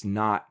that it's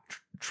not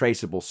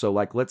traceable. So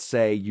like, let's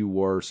say you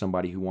were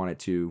somebody who wanted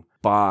to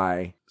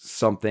buy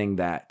something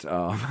that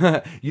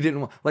you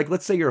didn't want, like,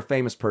 let's say you're a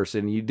famous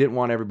person and you didn't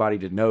want everybody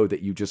to know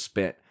that you just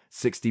spent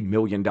 $60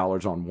 million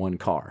on one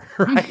car,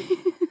 right?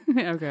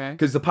 Okay.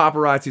 Because the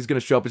paparazzi is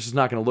going to show up. It's just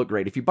not going to look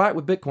great. If you buy it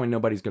with Bitcoin,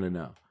 nobody's going to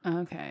know.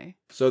 Okay.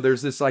 So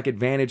there's this like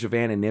advantage of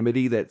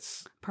anonymity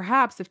that's...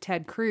 Perhaps if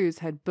Ted Cruz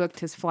had booked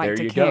his flight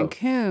to go.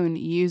 Cancun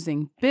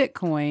using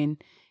Bitcoin,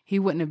 he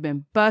wouldn't have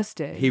been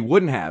busted. He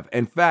wouldn't have.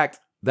 In fact,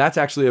 that's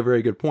actually a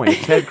very good point.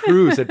 If Ted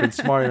Cruz had been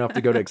smart enough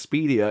to go to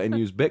Expedia and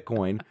use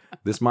Bitcoin,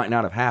 this might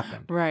not have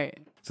happened. Right.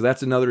 So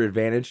that's another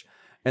advantage.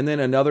 And then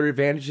another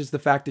advantage is the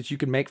fact that you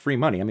can make free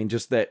money. I mean,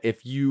 just that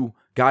if you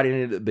got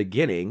in at the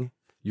beginning,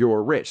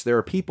 you're rich. There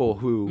are people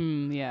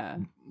who,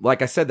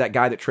 like I said, that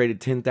guy that traded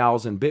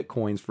 10,000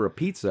 Bitcoins for a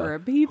pizza,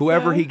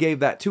 whoever he gave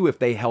that to, if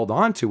they held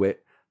on to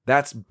it,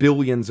 that's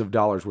billions of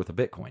dollars worth of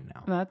Bitcoin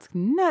now. That's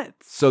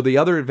nuts. So the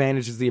other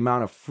advantage is the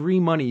amount of free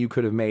money you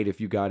could have made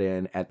if you got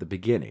in at the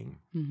beginning.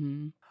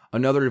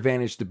 Another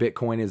advantage to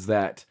Bitcoin is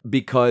that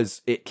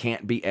because it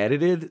can't be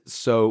edited,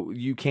 so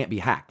you can't be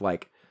hacked.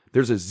 Like,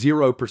 there's a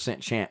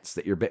 0% chance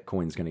that your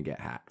Bitcoin's going to get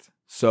hacked.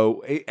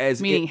 So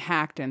meaning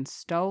hacked and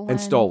stolen?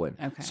 And stolen.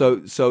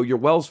 Okay. So your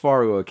Wells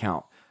Fargo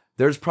account,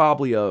 there's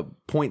probably a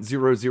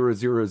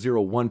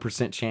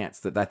 0.00001% chance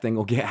that thing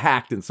will get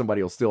hacked and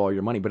somebody will steal all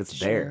your money, but it's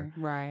there.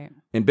 Right.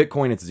 In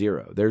Bitcoin, it's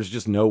 0. There's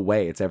just no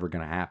way it's ever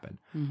going to happen.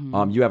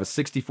 You have a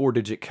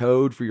 64-digit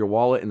code for your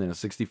wallet and then a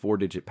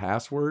 64-digit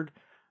password.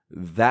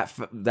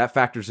 That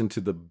factors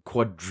into the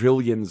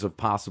quadrillions of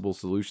possible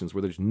solutions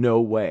where there's no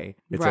way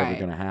it's ever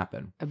going to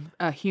happen.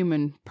 A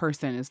human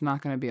person is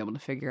not going to be able to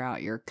figure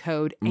out your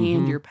code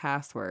and your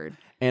password.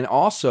 And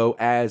also,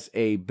 as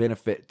a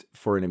benefit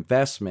for an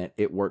investment,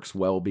 it works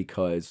well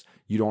because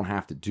you don't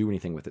have to do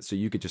anything with it. So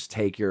you could just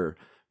take your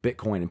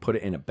Bitcoin and put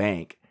it in a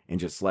bank and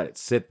just let it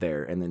sit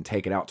there and then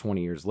take it out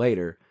 20 years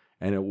later.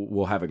 And it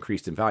will have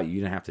increased in value.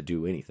 You didn't have to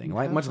do anything,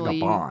 much like a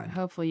bond.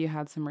 Hopefully you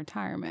had some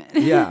retirement.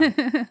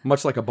 Yeah,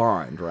 much like a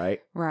bond,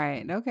 right?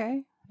 Right,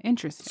 okay.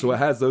 Interesting. So it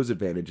has those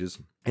advantages.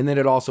 And then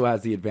it also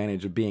has the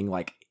advantage of being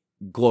like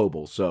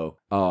global. So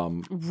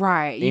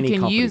right, you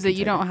can use it.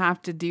 You don't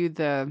have to do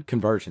the...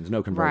 Conversions,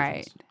 no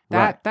conversions.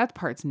 Right, that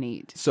part's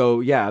neat. So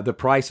yeah, the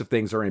price of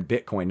things are in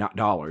Bitcoin, not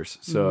dollars.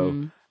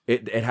 So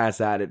it has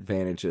that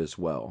advantage as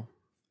well.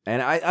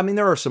 And I mean,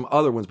 there are some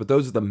other ones, but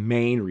those are the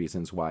main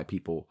reasons why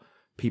people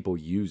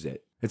use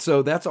it. And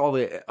so that's all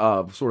the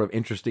sort of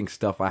interesting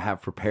stuff I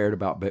have prepared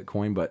about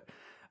Bitcoin. But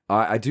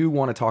I do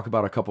want to talk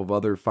about a couple of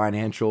other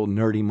financial,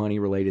 nerdy money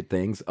related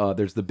things.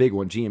 There's the big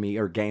one, GME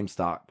or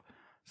GameStop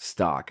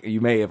stock.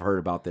 You may have heard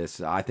about this.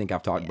 I think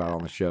I've talked about it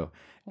on the show.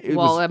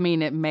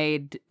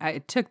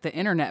 It took the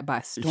internet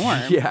by storm.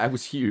 Yeah, it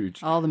was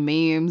huge. All the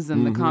memes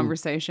and the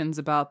conversations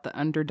about the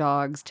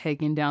underdogs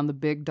taking down the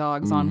big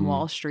dogs on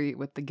Wall Street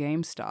with the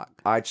GameStop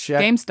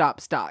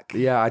stock.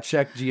 Yeah, I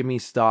checked GME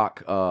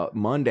stock.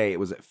 Monday it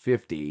was at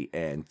 50,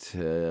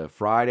 and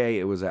Friday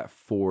it was at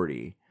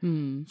 40.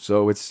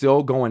 So it's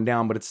still going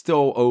down, but it's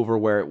still over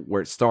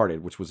where it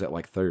started, which was at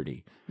like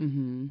 30.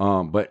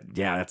 But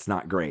yeah, that's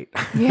not great.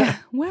 Yeah,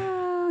 well.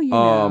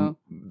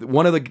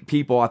 One of the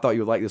people, I thought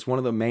you would like this, one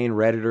of the main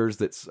Redditors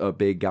that's a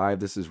big guy,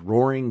 this is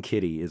Roaring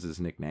Kitty is his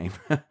nickname.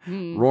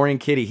 Roaring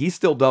Kitty, he's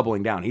still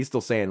doubling down. He's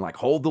still saying like,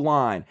 hold the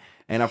line.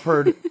 And I've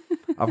heard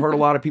a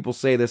lot of people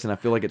say this, and I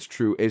feel like it's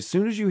true. As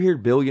soon as you hear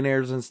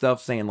billionaires and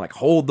stuff saying like,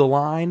 hold the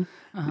line,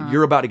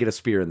 you're about to get a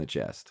spear in the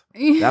chest.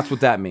 That's what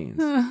that means.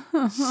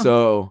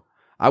 So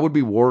I would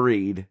be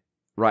worried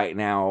right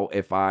now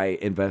if I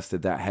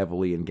invested that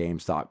heavily in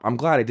GameStop. I'm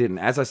glad I didn't.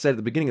 As I said at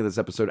the beginning of this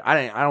episode,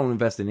 I don't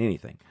invest in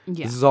anything.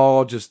 Yeah. This is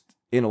all just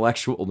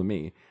intellectual to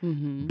me.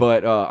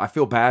 But I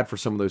feel bad for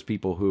some of those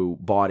people who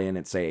bought in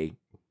at, say,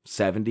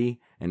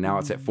 70, and now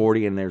it's at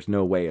 40, and there's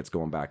no way it's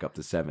going back up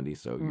to 70.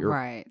 So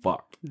you're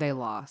fucked. They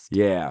lost.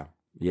 Yeah,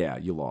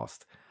 you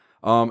lost.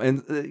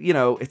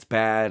 It's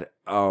bad.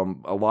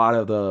 A lot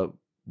of the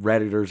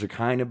Redditors are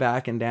kind of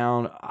backing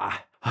down.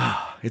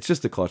 It's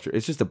just a cluster.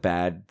 It's just a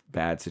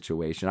bad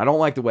situation. I don't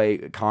like the way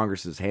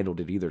Congress has handled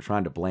it either,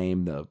 trying to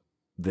blame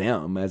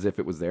them as if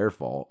it was their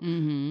fault.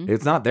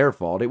 It's not their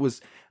fault. It was,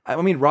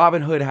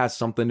 Robinhood has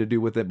something to do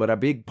with it, but a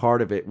big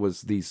part of it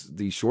was these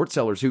short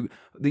sellers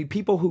the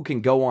people who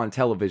can go on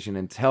television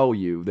and tell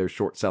you they're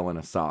short selling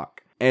a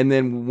stock. And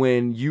then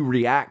when you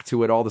react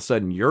to it, all of a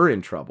sudden you're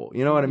in trouble.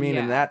 You know what I mean?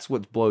 Yeah. And that's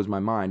what blows my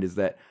mind, is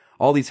that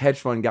all these hedge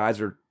fund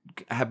guys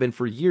have been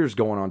for years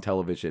going on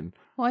television.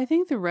 Well, I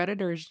think the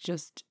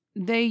Redditors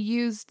they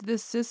used the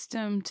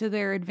system to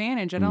their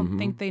advantage. I don't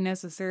think they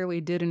necessarily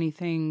did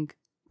anything,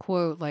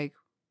 quote, like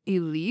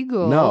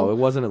illegal. No, it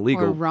wasn't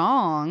illegal. Or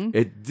wrong.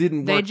 It didn't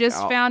work. They just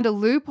found a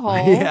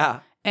loophole. Yeah.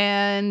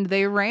 And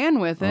they ran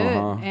with it,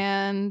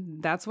 and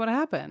that's what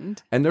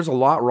happened. And there's a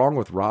lot wrong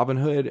with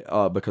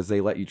Robinhood because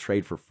they let you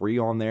trade for free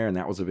on there, and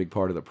that was a big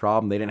part of the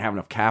problem. They didn't have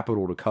enough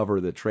capital to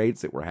cover the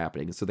trades that were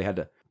happening, so they had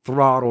to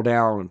throttle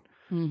down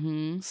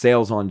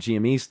sales on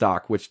GME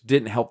stock, which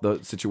didn't help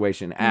the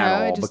situation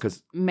at all. It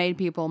just made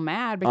people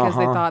mad because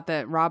they thought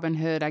that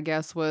Robinhood, I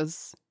guess,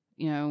 was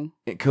in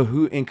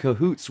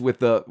cahoots with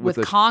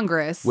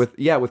Congress.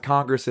 With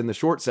Congress and the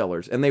short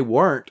sellers, and they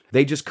weren't.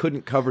 They just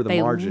couldn't cover the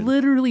margin. They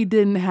literally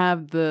didn't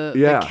have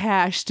the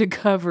cash to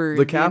cover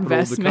the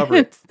capital to cover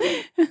it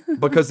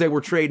because they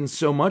were trading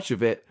so much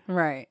of it.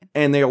 Right.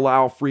 And they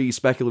allow free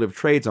speculative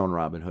trades on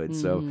Robinhood.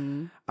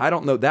 So I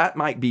don't know. That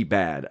might be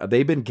bad.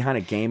 They've been kind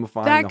of gamifying the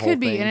whole thing. That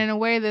could be. And in a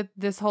way that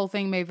this whole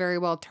thing may very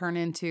well turn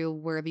into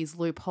where these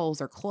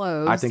loopholes are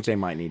closed. I think they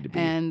might need to be.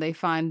 And they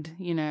find,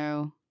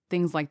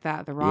 things like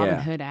that, the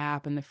Robinhood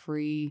app and the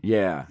free.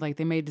 Yeah. Like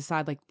they may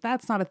decide like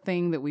that's not a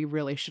thing that we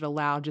really should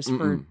allow just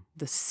for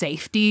the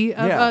safety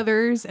of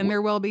others and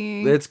their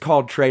well-being. It's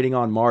called trading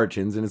on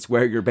margins, and it's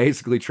where you're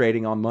basically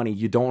trading on money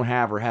you don't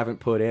have or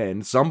haven't put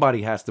in.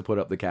 Somebody has to put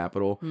up the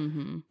capital.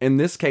 In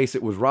this case,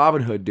 it was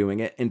Robinhood doing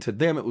it, and to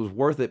them it was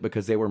worth it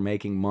because they were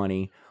making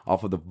money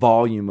off of the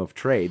volume of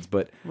trades.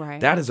 But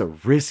that is a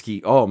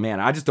risky,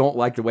 I just don't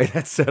like the way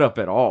that's set up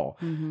at all.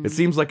 It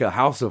seems like a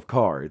house of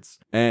cards,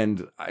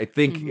 and I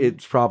think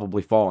it's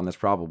probably fallen. That's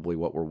probably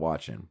what we're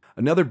watching.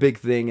 Another big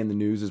thing in the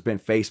news has been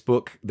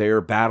Facebook.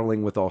 They're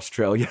battling with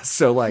Australia.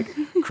 So like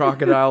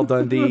Crocodile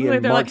Dundee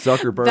and Mark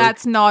Zuckerberg.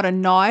 That's not a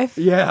knife.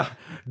 Yeah.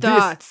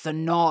 That's a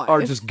knife.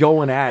 Are just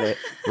going at it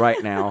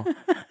right now.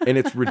 And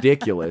it's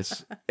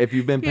ridiculous. If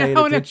you've been paying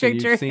attention,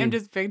 you've seen. I'm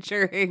just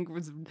picturing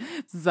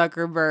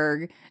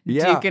Zuckerberg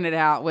duking it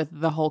out with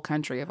the whole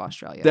country of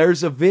Australia.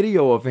 There's a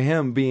video of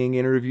him being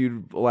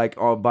interviewed like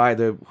by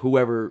the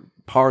whoever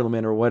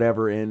parliament or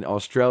whatever in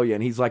Australia,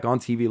 and he's like on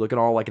TV looking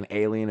all like an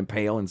alien and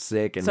pale and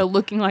sick, and so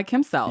looking like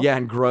himself. Yeah,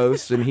 and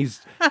gross, and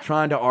he's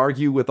trying to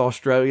argue with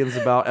Australians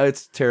about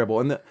it's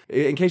terrible. And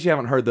in case you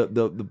haven't heard,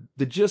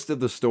 the gist of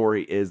the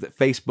story is that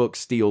Facebook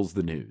steals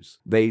the news.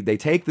 They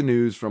take the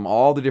news from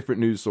all the different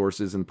news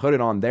sources and put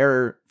it on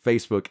their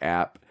Facebook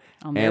app.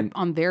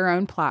 On their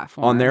own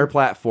platform. On their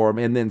platform,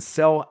 and then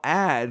sell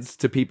ads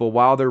to people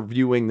while they're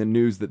viewing the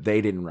news that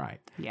they didn't write.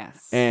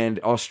 Yes. And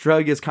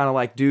Australia's kind of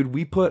like, dude,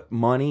 we put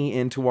money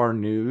into our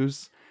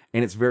news,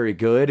 and it's very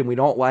good, and we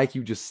don't like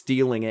you just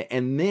stealing it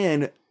and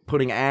then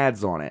putting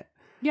ads on it.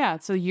 Yeah,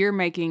 so you're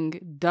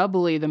making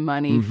doubly the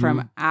money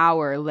from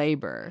our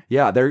labor.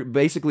 Yeah, they're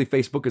basically,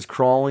 Facebook is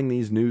crawling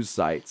these news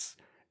sites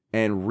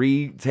and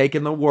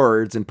retaking the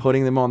words and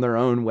putting them on their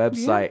own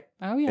website.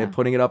 Yeah. Oh, yeah. And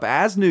putting it up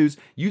as news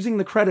using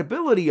the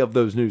credibility of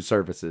those news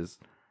services.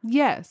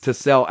 Yes. to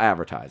sell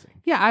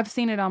advertising. Yeah, I've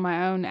seen it on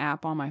my own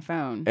app on my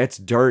phone. It's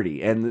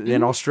dirty. And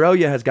then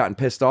Australia has gotten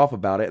pissed off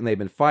about it, and they've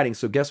been fighting.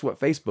 So guess what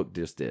Facebook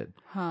just did?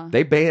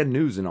 They banned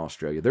news in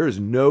Australia. There is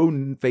no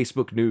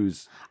Facebook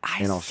news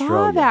in Australia. I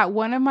saw that.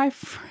 One of my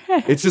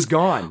friends. It's just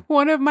gone.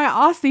 One of my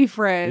Aussie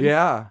friends.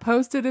 Yeah.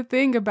 Posted a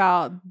thing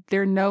about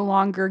they're no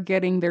longer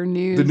getting their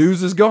news. The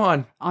news is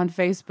gone. On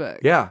Facebook.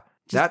 Yeah.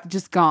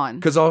 Just gone.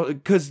 Because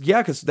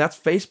that's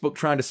Facebook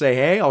trying to say,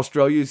 hey,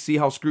 Australia, see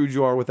how screwed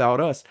you are without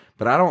us.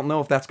 But I don't know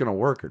if that's going to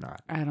work or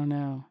not. I don't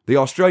know. The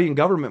Australian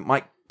government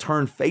might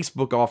turn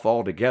Facebook off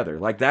altogether.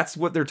 Like, that's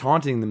what they're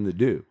taunting them to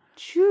do.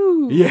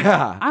 Choo.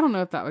 Yeah. I don't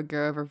know if that would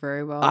go over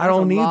very well. I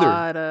don't either. There's a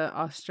lot of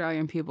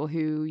Australian people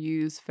who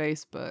use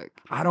Facebook.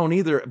 I don't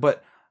either.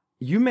 But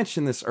you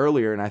mentioned this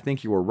earlier, and I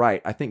think you were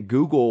right. I think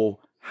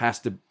Google has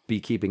to be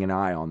keeping an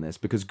eye on this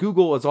because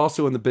Google is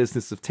also in the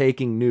business of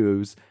taking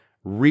news,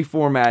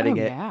 reformatting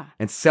it,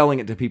 and selling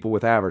it to people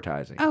with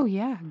advertising. Oh,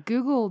 yeah.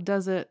 Google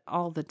does it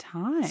all the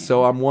time.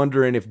 So I'm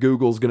wondering if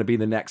Google's going to be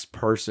the next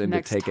person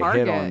to take a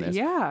hit on this.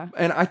 Yeah.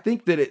 And I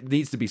think that it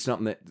needs to be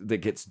something that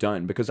gets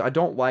done because I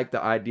don't like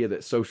the idea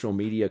that social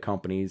media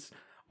companies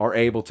are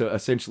able to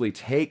essentially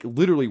take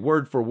literally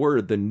word for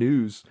word the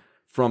news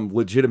from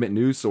legitimate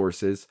news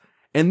sources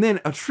and then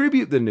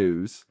attribute the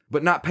news,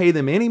 but not pay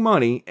them any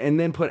money, and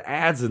then put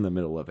ads in the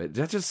middle of it.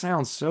 That just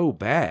sounds so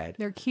bad.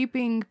 They're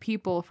keeping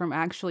people from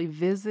actually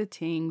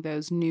visiting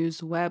those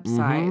news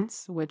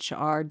websites, which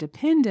are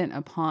dependent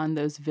upon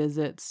those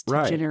visits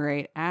to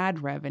generate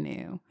ad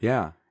revenue.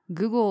 Yeah.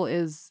 Google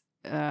is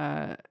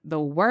the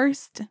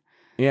worst,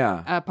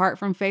 apart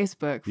from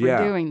Facebook,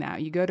 for doing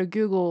that. You go to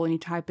Google and you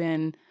type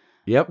in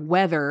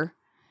weather,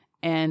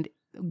 and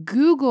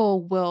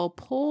Google will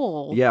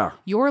pull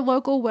your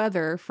local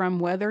weather from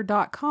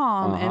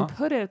weather.com and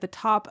put it at the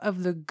top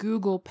of the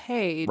Google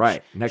page,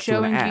 next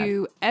showing to an ad.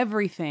 you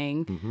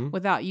everything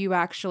without you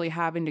actually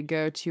having to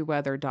go to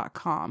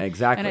weather.com.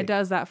 Exactly. And it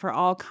does that for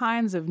all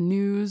kinds of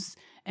news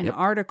and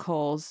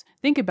articles.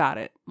 Think about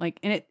it.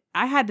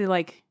 I had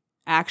to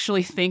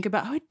actually think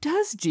about, it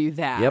does do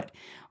that.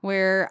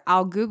 Where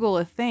I'll Google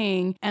a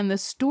thing and the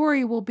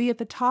story will be at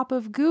the top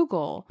of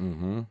Google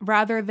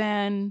rather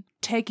than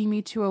taking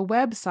me to a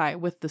website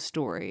with the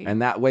story.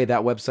 And that way,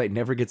 that website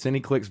never gets any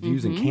clicks,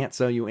 views, and can't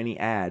sell you any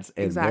ads,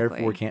 and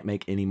therefore can't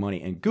make any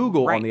money. And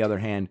Google, on the other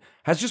hand,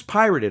 has just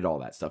pirated all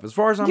that stuff. As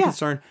far as I'm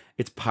concerned,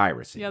 it's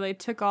piracy. Yeah, they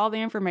took all the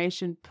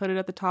information, put it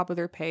at the top of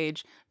their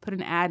page, put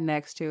an ad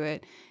next to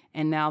it,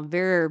 and now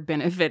they're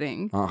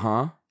benefiting.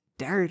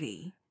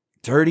 Dirty.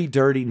 Dirty,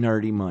 dirty,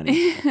 nerdy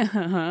money.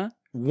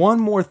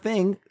 One more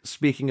thing,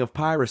 speaking of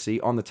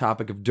piracy, on the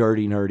topic of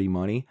dirty, nerdy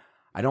money,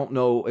 I don't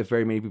know if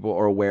very many people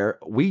are aware.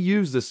 We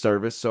use this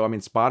service, so I mean,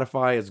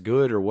 Spotify is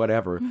good or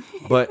whatever,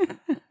 but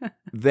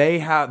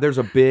there's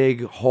a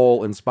big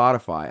hole in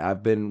Spotify.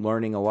 I've been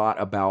learning a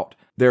lot about,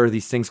 there are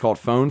these things called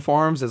phone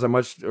farms, as I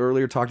much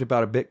earlier talked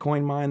about a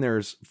Bitcoin mine.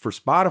 For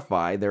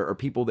Spotify, there are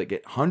people that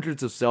get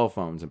hundreds of cell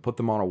phones and put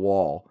them on a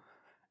wall,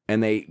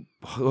 and they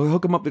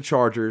hook them up to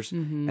chargers,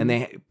 and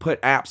they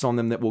put apps on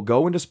them that will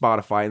go into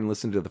Spotify and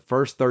listen to the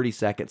first 30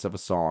 seconds of a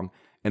song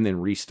and then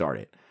restart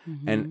it.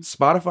 And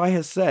Spotify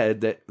has said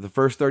that the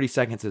first 30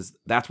 seconds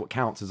that's what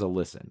counts as a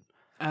listen.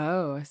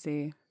 Oh, I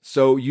see.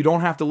 So you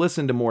don't have to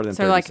listen to more than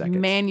 30 seconds. So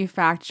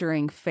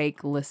manufacturing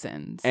fake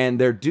listens. And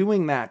they're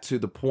doing that to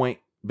the point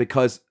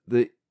because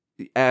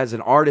as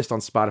an artist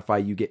on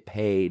Spotify, you get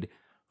paid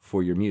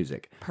for your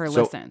music. Per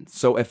listen.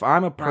 So if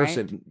I'm a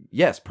person,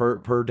 yes, per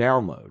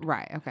download.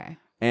 Right, okay.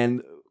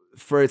 And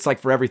for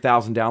every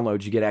 1,000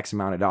 downloads, you get X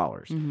amount of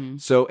dollars.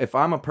 So if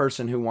I'm a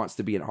person who wants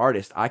to be an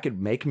artist, I could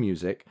make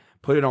music,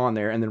 put it on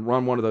there, and then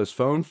run one of those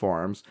phone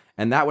farms,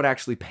 and that would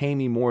actually pay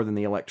me more than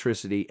the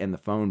electricity and the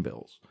phone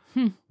bills,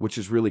 which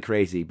is really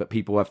crazy, but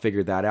people have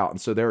figured that out.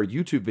 And so there are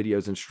YouTube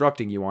videos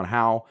instructing you on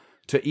how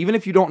to, even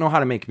if you don't know how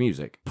to make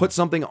music, put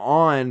something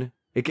on.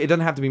 It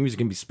doesn't have to be music.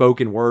 It can be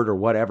spoken word or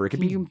whatever. It could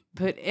be, you can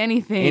put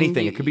anything.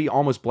 Anything. It could be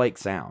almost blank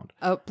sound.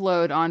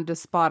 Upload onto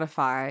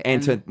Spotify.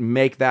 And to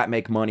make that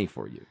make money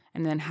for you.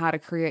 And then how to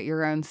create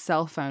your own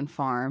cell phone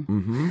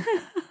farm.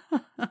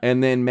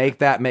 And then make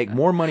that make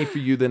more money for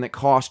you than it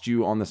cost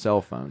you on the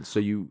cell phone. So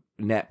you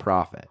net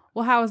profit.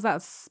 Well, how is that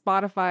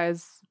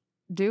Spotify's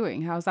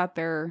doing? How is that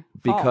their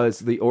fault? Because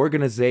the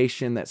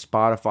organization that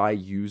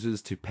Spotify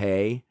uses to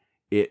pay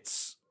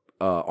its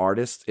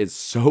artists is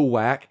so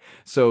whack.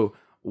 So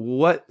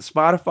what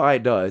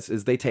Spotify does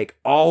is they take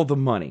all the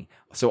money.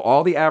 So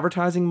all the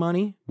advertising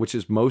money, which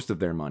is most of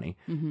their money,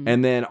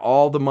 and then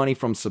all the money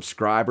from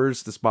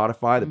subscribers to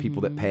Spotify, the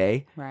people that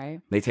pay,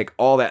 they take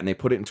all that and they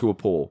put it into a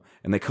pool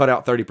and they cut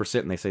out 30%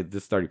 and they say,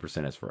 this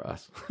 30% is for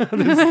us.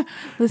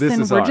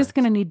 Listen, we're just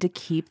going to need to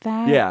keep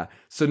that. Yeah.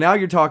 So now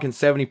you're talking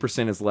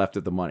 70% is left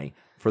of the money.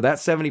 For that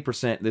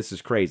 70%, this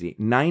is crazy.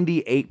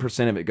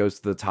 98% of it goes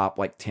to the top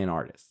 10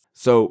 artists.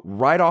 So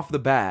right off the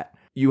bat,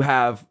 you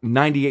have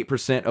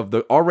 98% of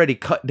the already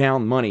cut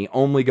down money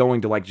only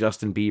going to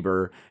Justin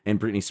Bieber and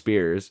Britney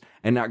Spears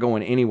and not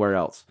going anywhere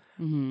else.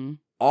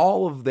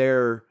 All of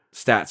their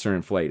stats are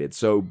inflated.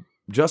 So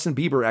Justin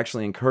Bieber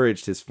actually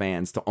encouraged his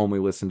fans to only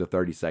listen to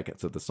 30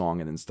 seconds of the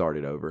song and then start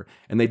it over.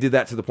 And they did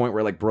that to the point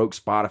where it like broke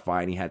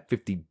Spotify and he had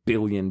 50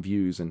 billion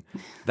views. And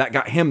that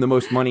got him the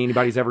most money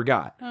anybody's ever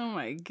got. Oh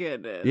my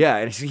goodness. Yeah.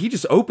 And he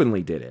just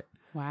openly did it.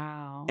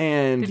 Wow.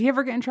 And did he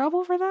ever get in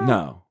trouble for that?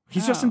 No.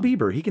 He's Justin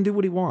Bieber. He can do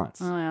what he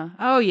wants. Oh, yeah.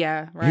 Oh,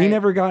 yeah. Right. He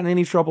never got in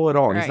any trouble at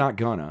all. And Right. he's not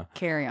gonna.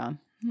 Carry on.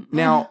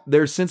 Now,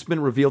 there's since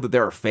been revealed that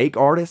there are fake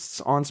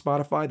artists on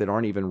Spotify that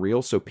aren't even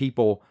real. So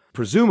people,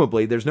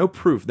 presumably, there's no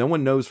proof. No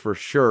one knows for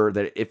sure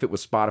that if it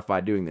was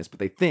Spotify doing this, but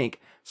they think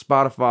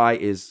Spotify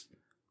is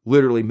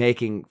literally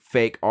making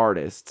fake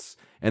artists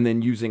and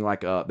then using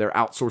like they're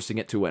outsourcing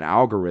it to an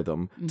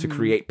algorithm to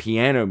create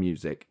piano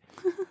music.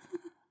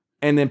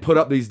 And then put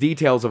up these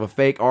details of a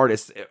fake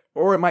artist,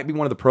 or it might be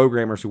one of the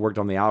programmers who worked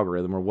on the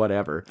algorithm or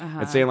whatever,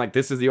 and saying like,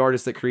 this is the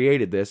artist that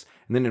created this,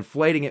 and then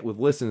inflating it with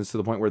listens to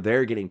the point where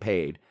they're getting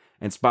paid,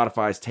 and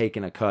Spotify's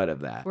taking a cut of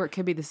that. Or it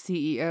could be the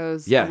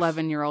CEO's Yes.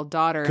 11-year-old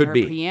daughter Could and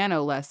her be.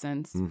 piano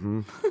lessons.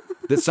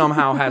 That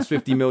somehow has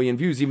 50 million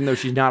views, even though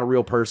she's not a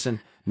real person.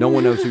 No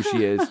one knows who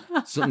she is.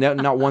 So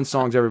not one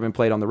song's ever been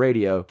played on the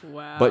radio,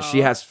 Wow. but she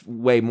has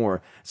way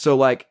more. So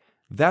like,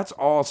 that's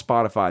all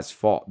Spotify's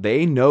fault.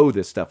 They know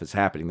this stuff is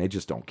happening. They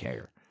just don't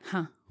care.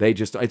 Huh. They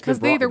just, Because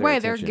either way,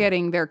 they're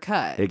getting their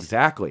cut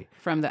Exactly.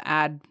 from the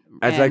ad.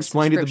 As and I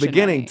explained at the subscription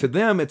beginning, money. to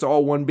them, it's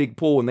all one big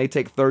pool, and they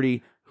take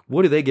 30.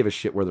 What do they give a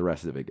shit where the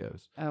rest of it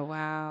goes? Oh,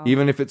 wow.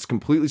 Even if it's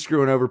completely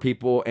screwing over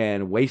people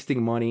and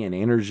wasting money and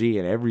energy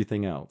and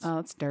everything else. Oh,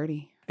 it's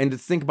dirty. And to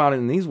think about it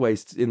in these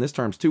ways, in this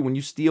terms too, when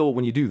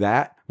you do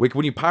that, like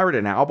when you pirate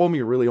an album,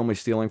 you're really only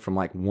stealing from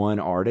like one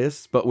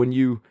artist. But when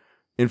you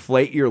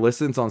inflate your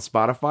listens on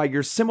Spotify,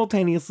 you're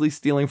simultaneously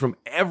stealing from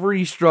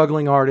every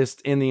struggling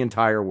artist in the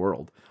entire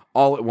world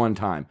all at one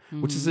time,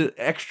 which is an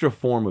extra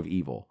form of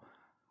evil.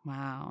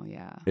 Wow.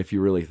 Yeah. If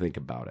you really think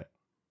about it.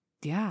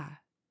 Yeah.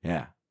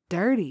 Yeah.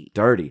 Dirty.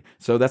 Dirty.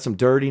 So that's some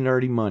dirty,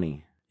 nerdy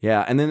money.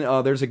 Yeah. And then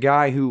there's a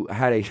guy who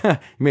had you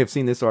may have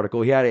seen this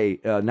article. He had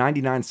a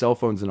 99 cell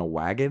phones in a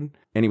wagon,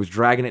 and he was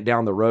dragging it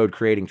down the road,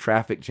 creating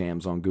traffic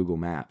jams on Google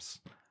Maps,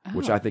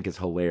 which I think is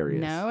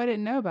hilarious. No, I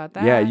didn't know about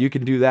that. Yeah, you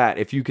can do that.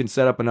 If you can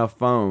set up enough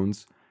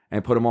phones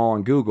and put them all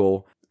on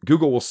Google,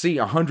 Google will see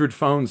 100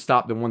 phones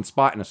stopped in one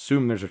spot and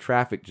assume there's a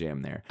traffic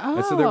jam there.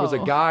 And so there was a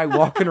guy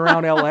walking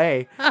around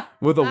LA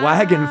with a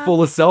wagon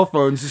full of cell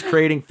phones just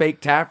creating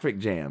fake traffic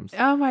jams.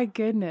 Oh my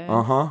goodness.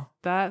 Uh-huh.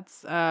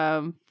 That's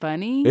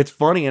funny. It's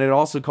funny, and it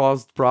also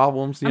caused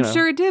problems. I'm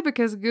sure it did,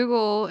 because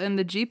Google and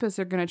the Jeepus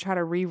are going to try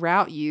to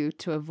reroute you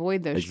to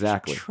avoid those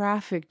Exactly.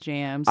 traffic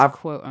jams,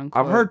 quote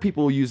unquote. I've heard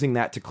people using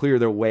that to clear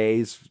their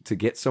ways to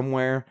get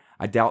somewhere.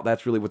 I doubt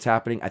that's really what's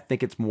happening. I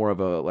think it's more of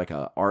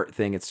a art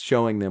thing. It's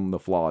showing them the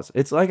flaws.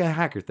 It's like a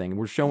hacker thing.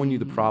 We're showing you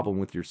the problem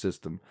with your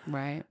system.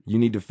 Right. You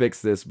need to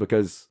fix this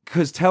because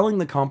telling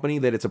the company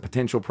that it's a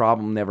potential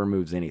problem never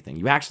moves anything.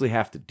 You actually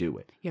have to do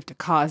it. You have to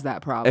cause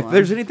that problem. If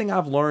there's anything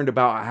I've learned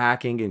about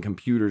hacking and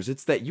computers,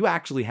 it's that you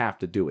actually have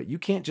to do it. You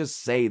can't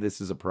just say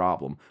this is a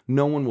problem.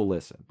 No one will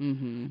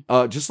listen.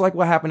 Just like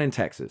what happened in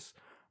Texas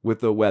with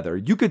the weather.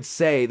 You could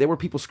say there were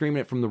people screaming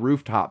it from the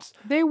rooftops.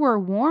 They were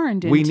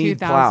warned in We need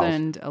plows.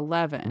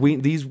 2011.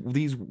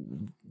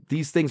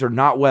 These things are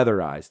not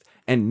weatherized,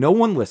 and no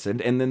one listened,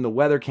 and then the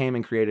weather came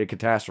and created a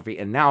catastrophe,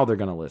 and now they're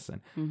going to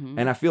listen.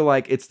 And I feel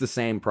like it's the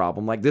same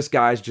problem. Like, this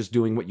guy's just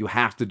doing what you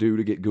have to do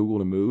to get Google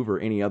to move, or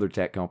any other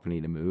tech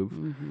company to move.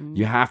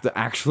 You have to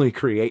actually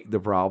create the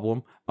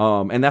problem.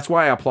 And that's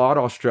why I applaud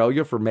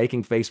Australia for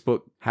making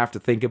Facebook have to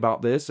think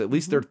about this. At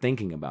least they're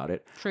thinking about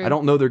it. True. I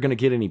don't know they're going to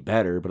get any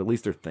better, but at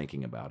least they're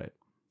thinking about it.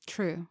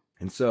 True.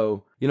 And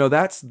so,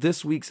 that's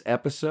this week's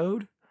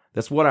episode.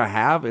 That's what I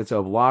have. It's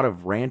a lot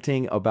of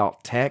ranting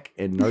about tech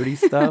and nerdy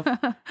stuff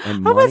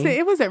and What was money. it?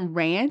 It wasn't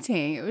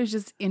ranting. It was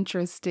just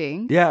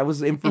interesting. Yeah, it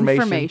was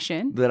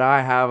Information. that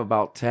I have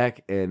about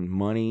tech and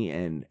money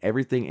and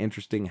everything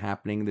interesting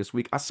happening this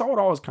week. I saw it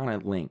all as kind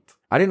of linked.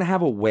 I didn't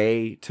have a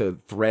way to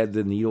thread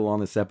the needle on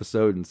this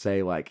episode and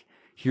say, like,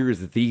 here's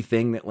the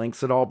thing that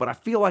links it all. But I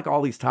feel like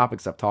all these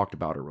topics I've talked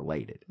about are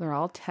related. They're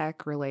all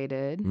tech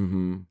related,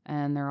 Mm-hmm.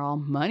 and they're all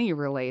money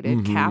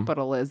related.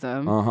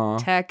 Capitalism. Uh-huh.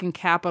 Tech and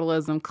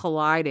capitalism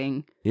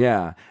colliding.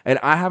 Yeah. And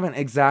I haven't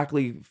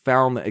exactly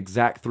found the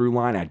exact through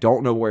line. I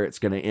don't know where it's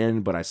going to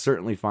end, but I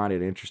certainly find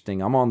it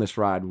interesting. I'm on this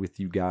ride with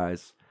you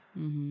guys.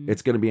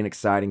 It's going to be an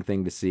exciting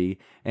thing to see.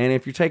 And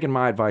if you're taking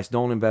my advice,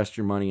 don't invest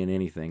your money in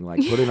anything.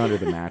 Like, put it under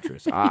the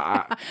mattress.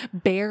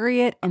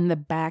 Bury it in the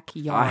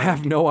backyard. I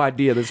have no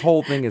idea. This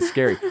whole thing is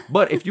scary.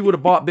 But if you would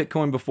have bought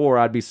Bitcoin before,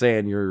 I'd be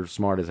saying you're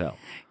smart as hell.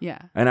 Yeah.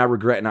 And I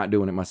regret not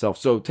doing it myself.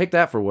 So take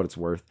that for what it's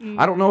worth.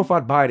 I don't know if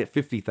I'd buy it at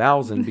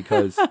 50,000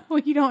 because... Well,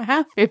 you don't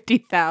have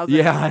 50,000.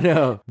 Yeah, I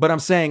know. But I'm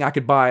saying I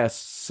could buy a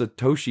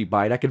Satoshi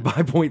byte. I could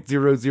buy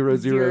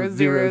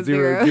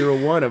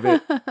 0.0000001 of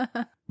it.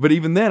 But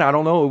even then, I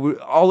don't know.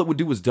 All it would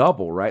do was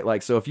double, right?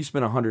 Like, so if you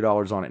spend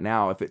 $100 on it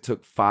now, if it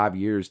took 5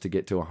 years to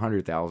get to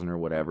 100,000 or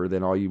whatever,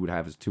 then all you would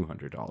have is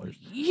 $200.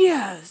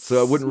 Yes.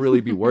 So it wouldn't really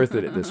be worth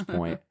it at this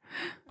point.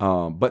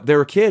 But there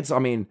are kids. I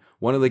mean,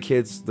 one of the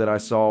kids that I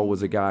saw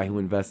was a guy who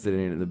invested in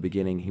it in the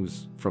beginning. He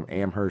was from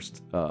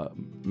Amherst,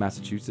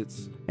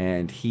 Massachusetts,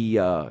 and he's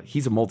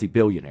a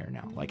multi-billionaire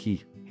now. Like,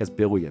 he has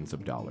billions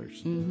of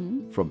dollars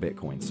from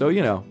Bitcoin. So,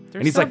 you know, There's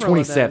and he's like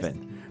several of those.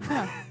 27.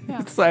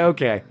 Yeah. It's like,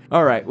 okay,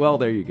 all right, well,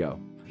 there you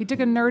go. He took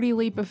a nerdy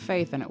leap of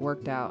faith and it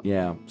worked out.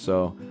 Yeah,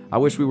 so I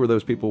wish we were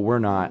those people. We're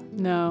not.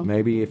 No.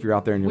 Maybe if you're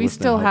out there and you're We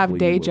listening, still have hopefully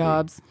day you will be.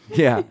 jobs.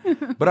 Yeah,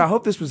 but I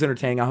hope this was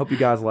entertaining. I hope you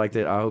guys liked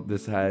it. I hope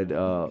this had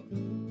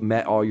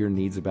met all your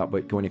needs about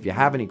Bitcoin. If you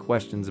have any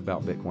questions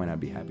about Bitcoin, I'd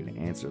be happy to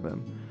answer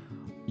them.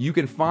 You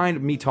can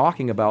find me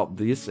talking about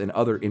this and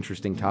other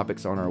interesting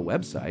topics on our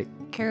website,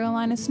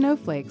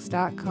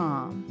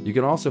 CarolinaSnowflakes.com. You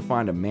can also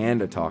find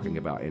Amanda talking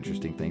about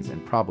interesting things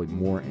and probably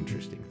more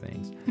interesting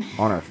things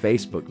on our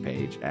Facebook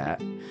page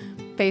at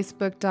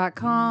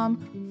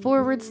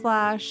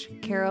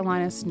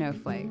Facebook.com/Carolina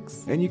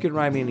Snowflakes. And you can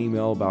write me an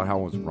email about how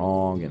I was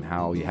wrong and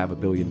how you have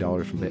 $1 billion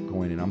from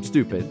Bitcoin and I'm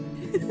stupid.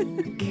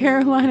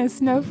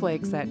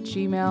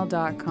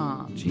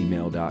 CarolinaSnowflakes@gmail.com.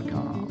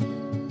 gmail.com.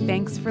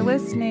 Thanks for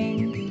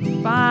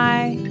listening.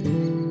 Bye.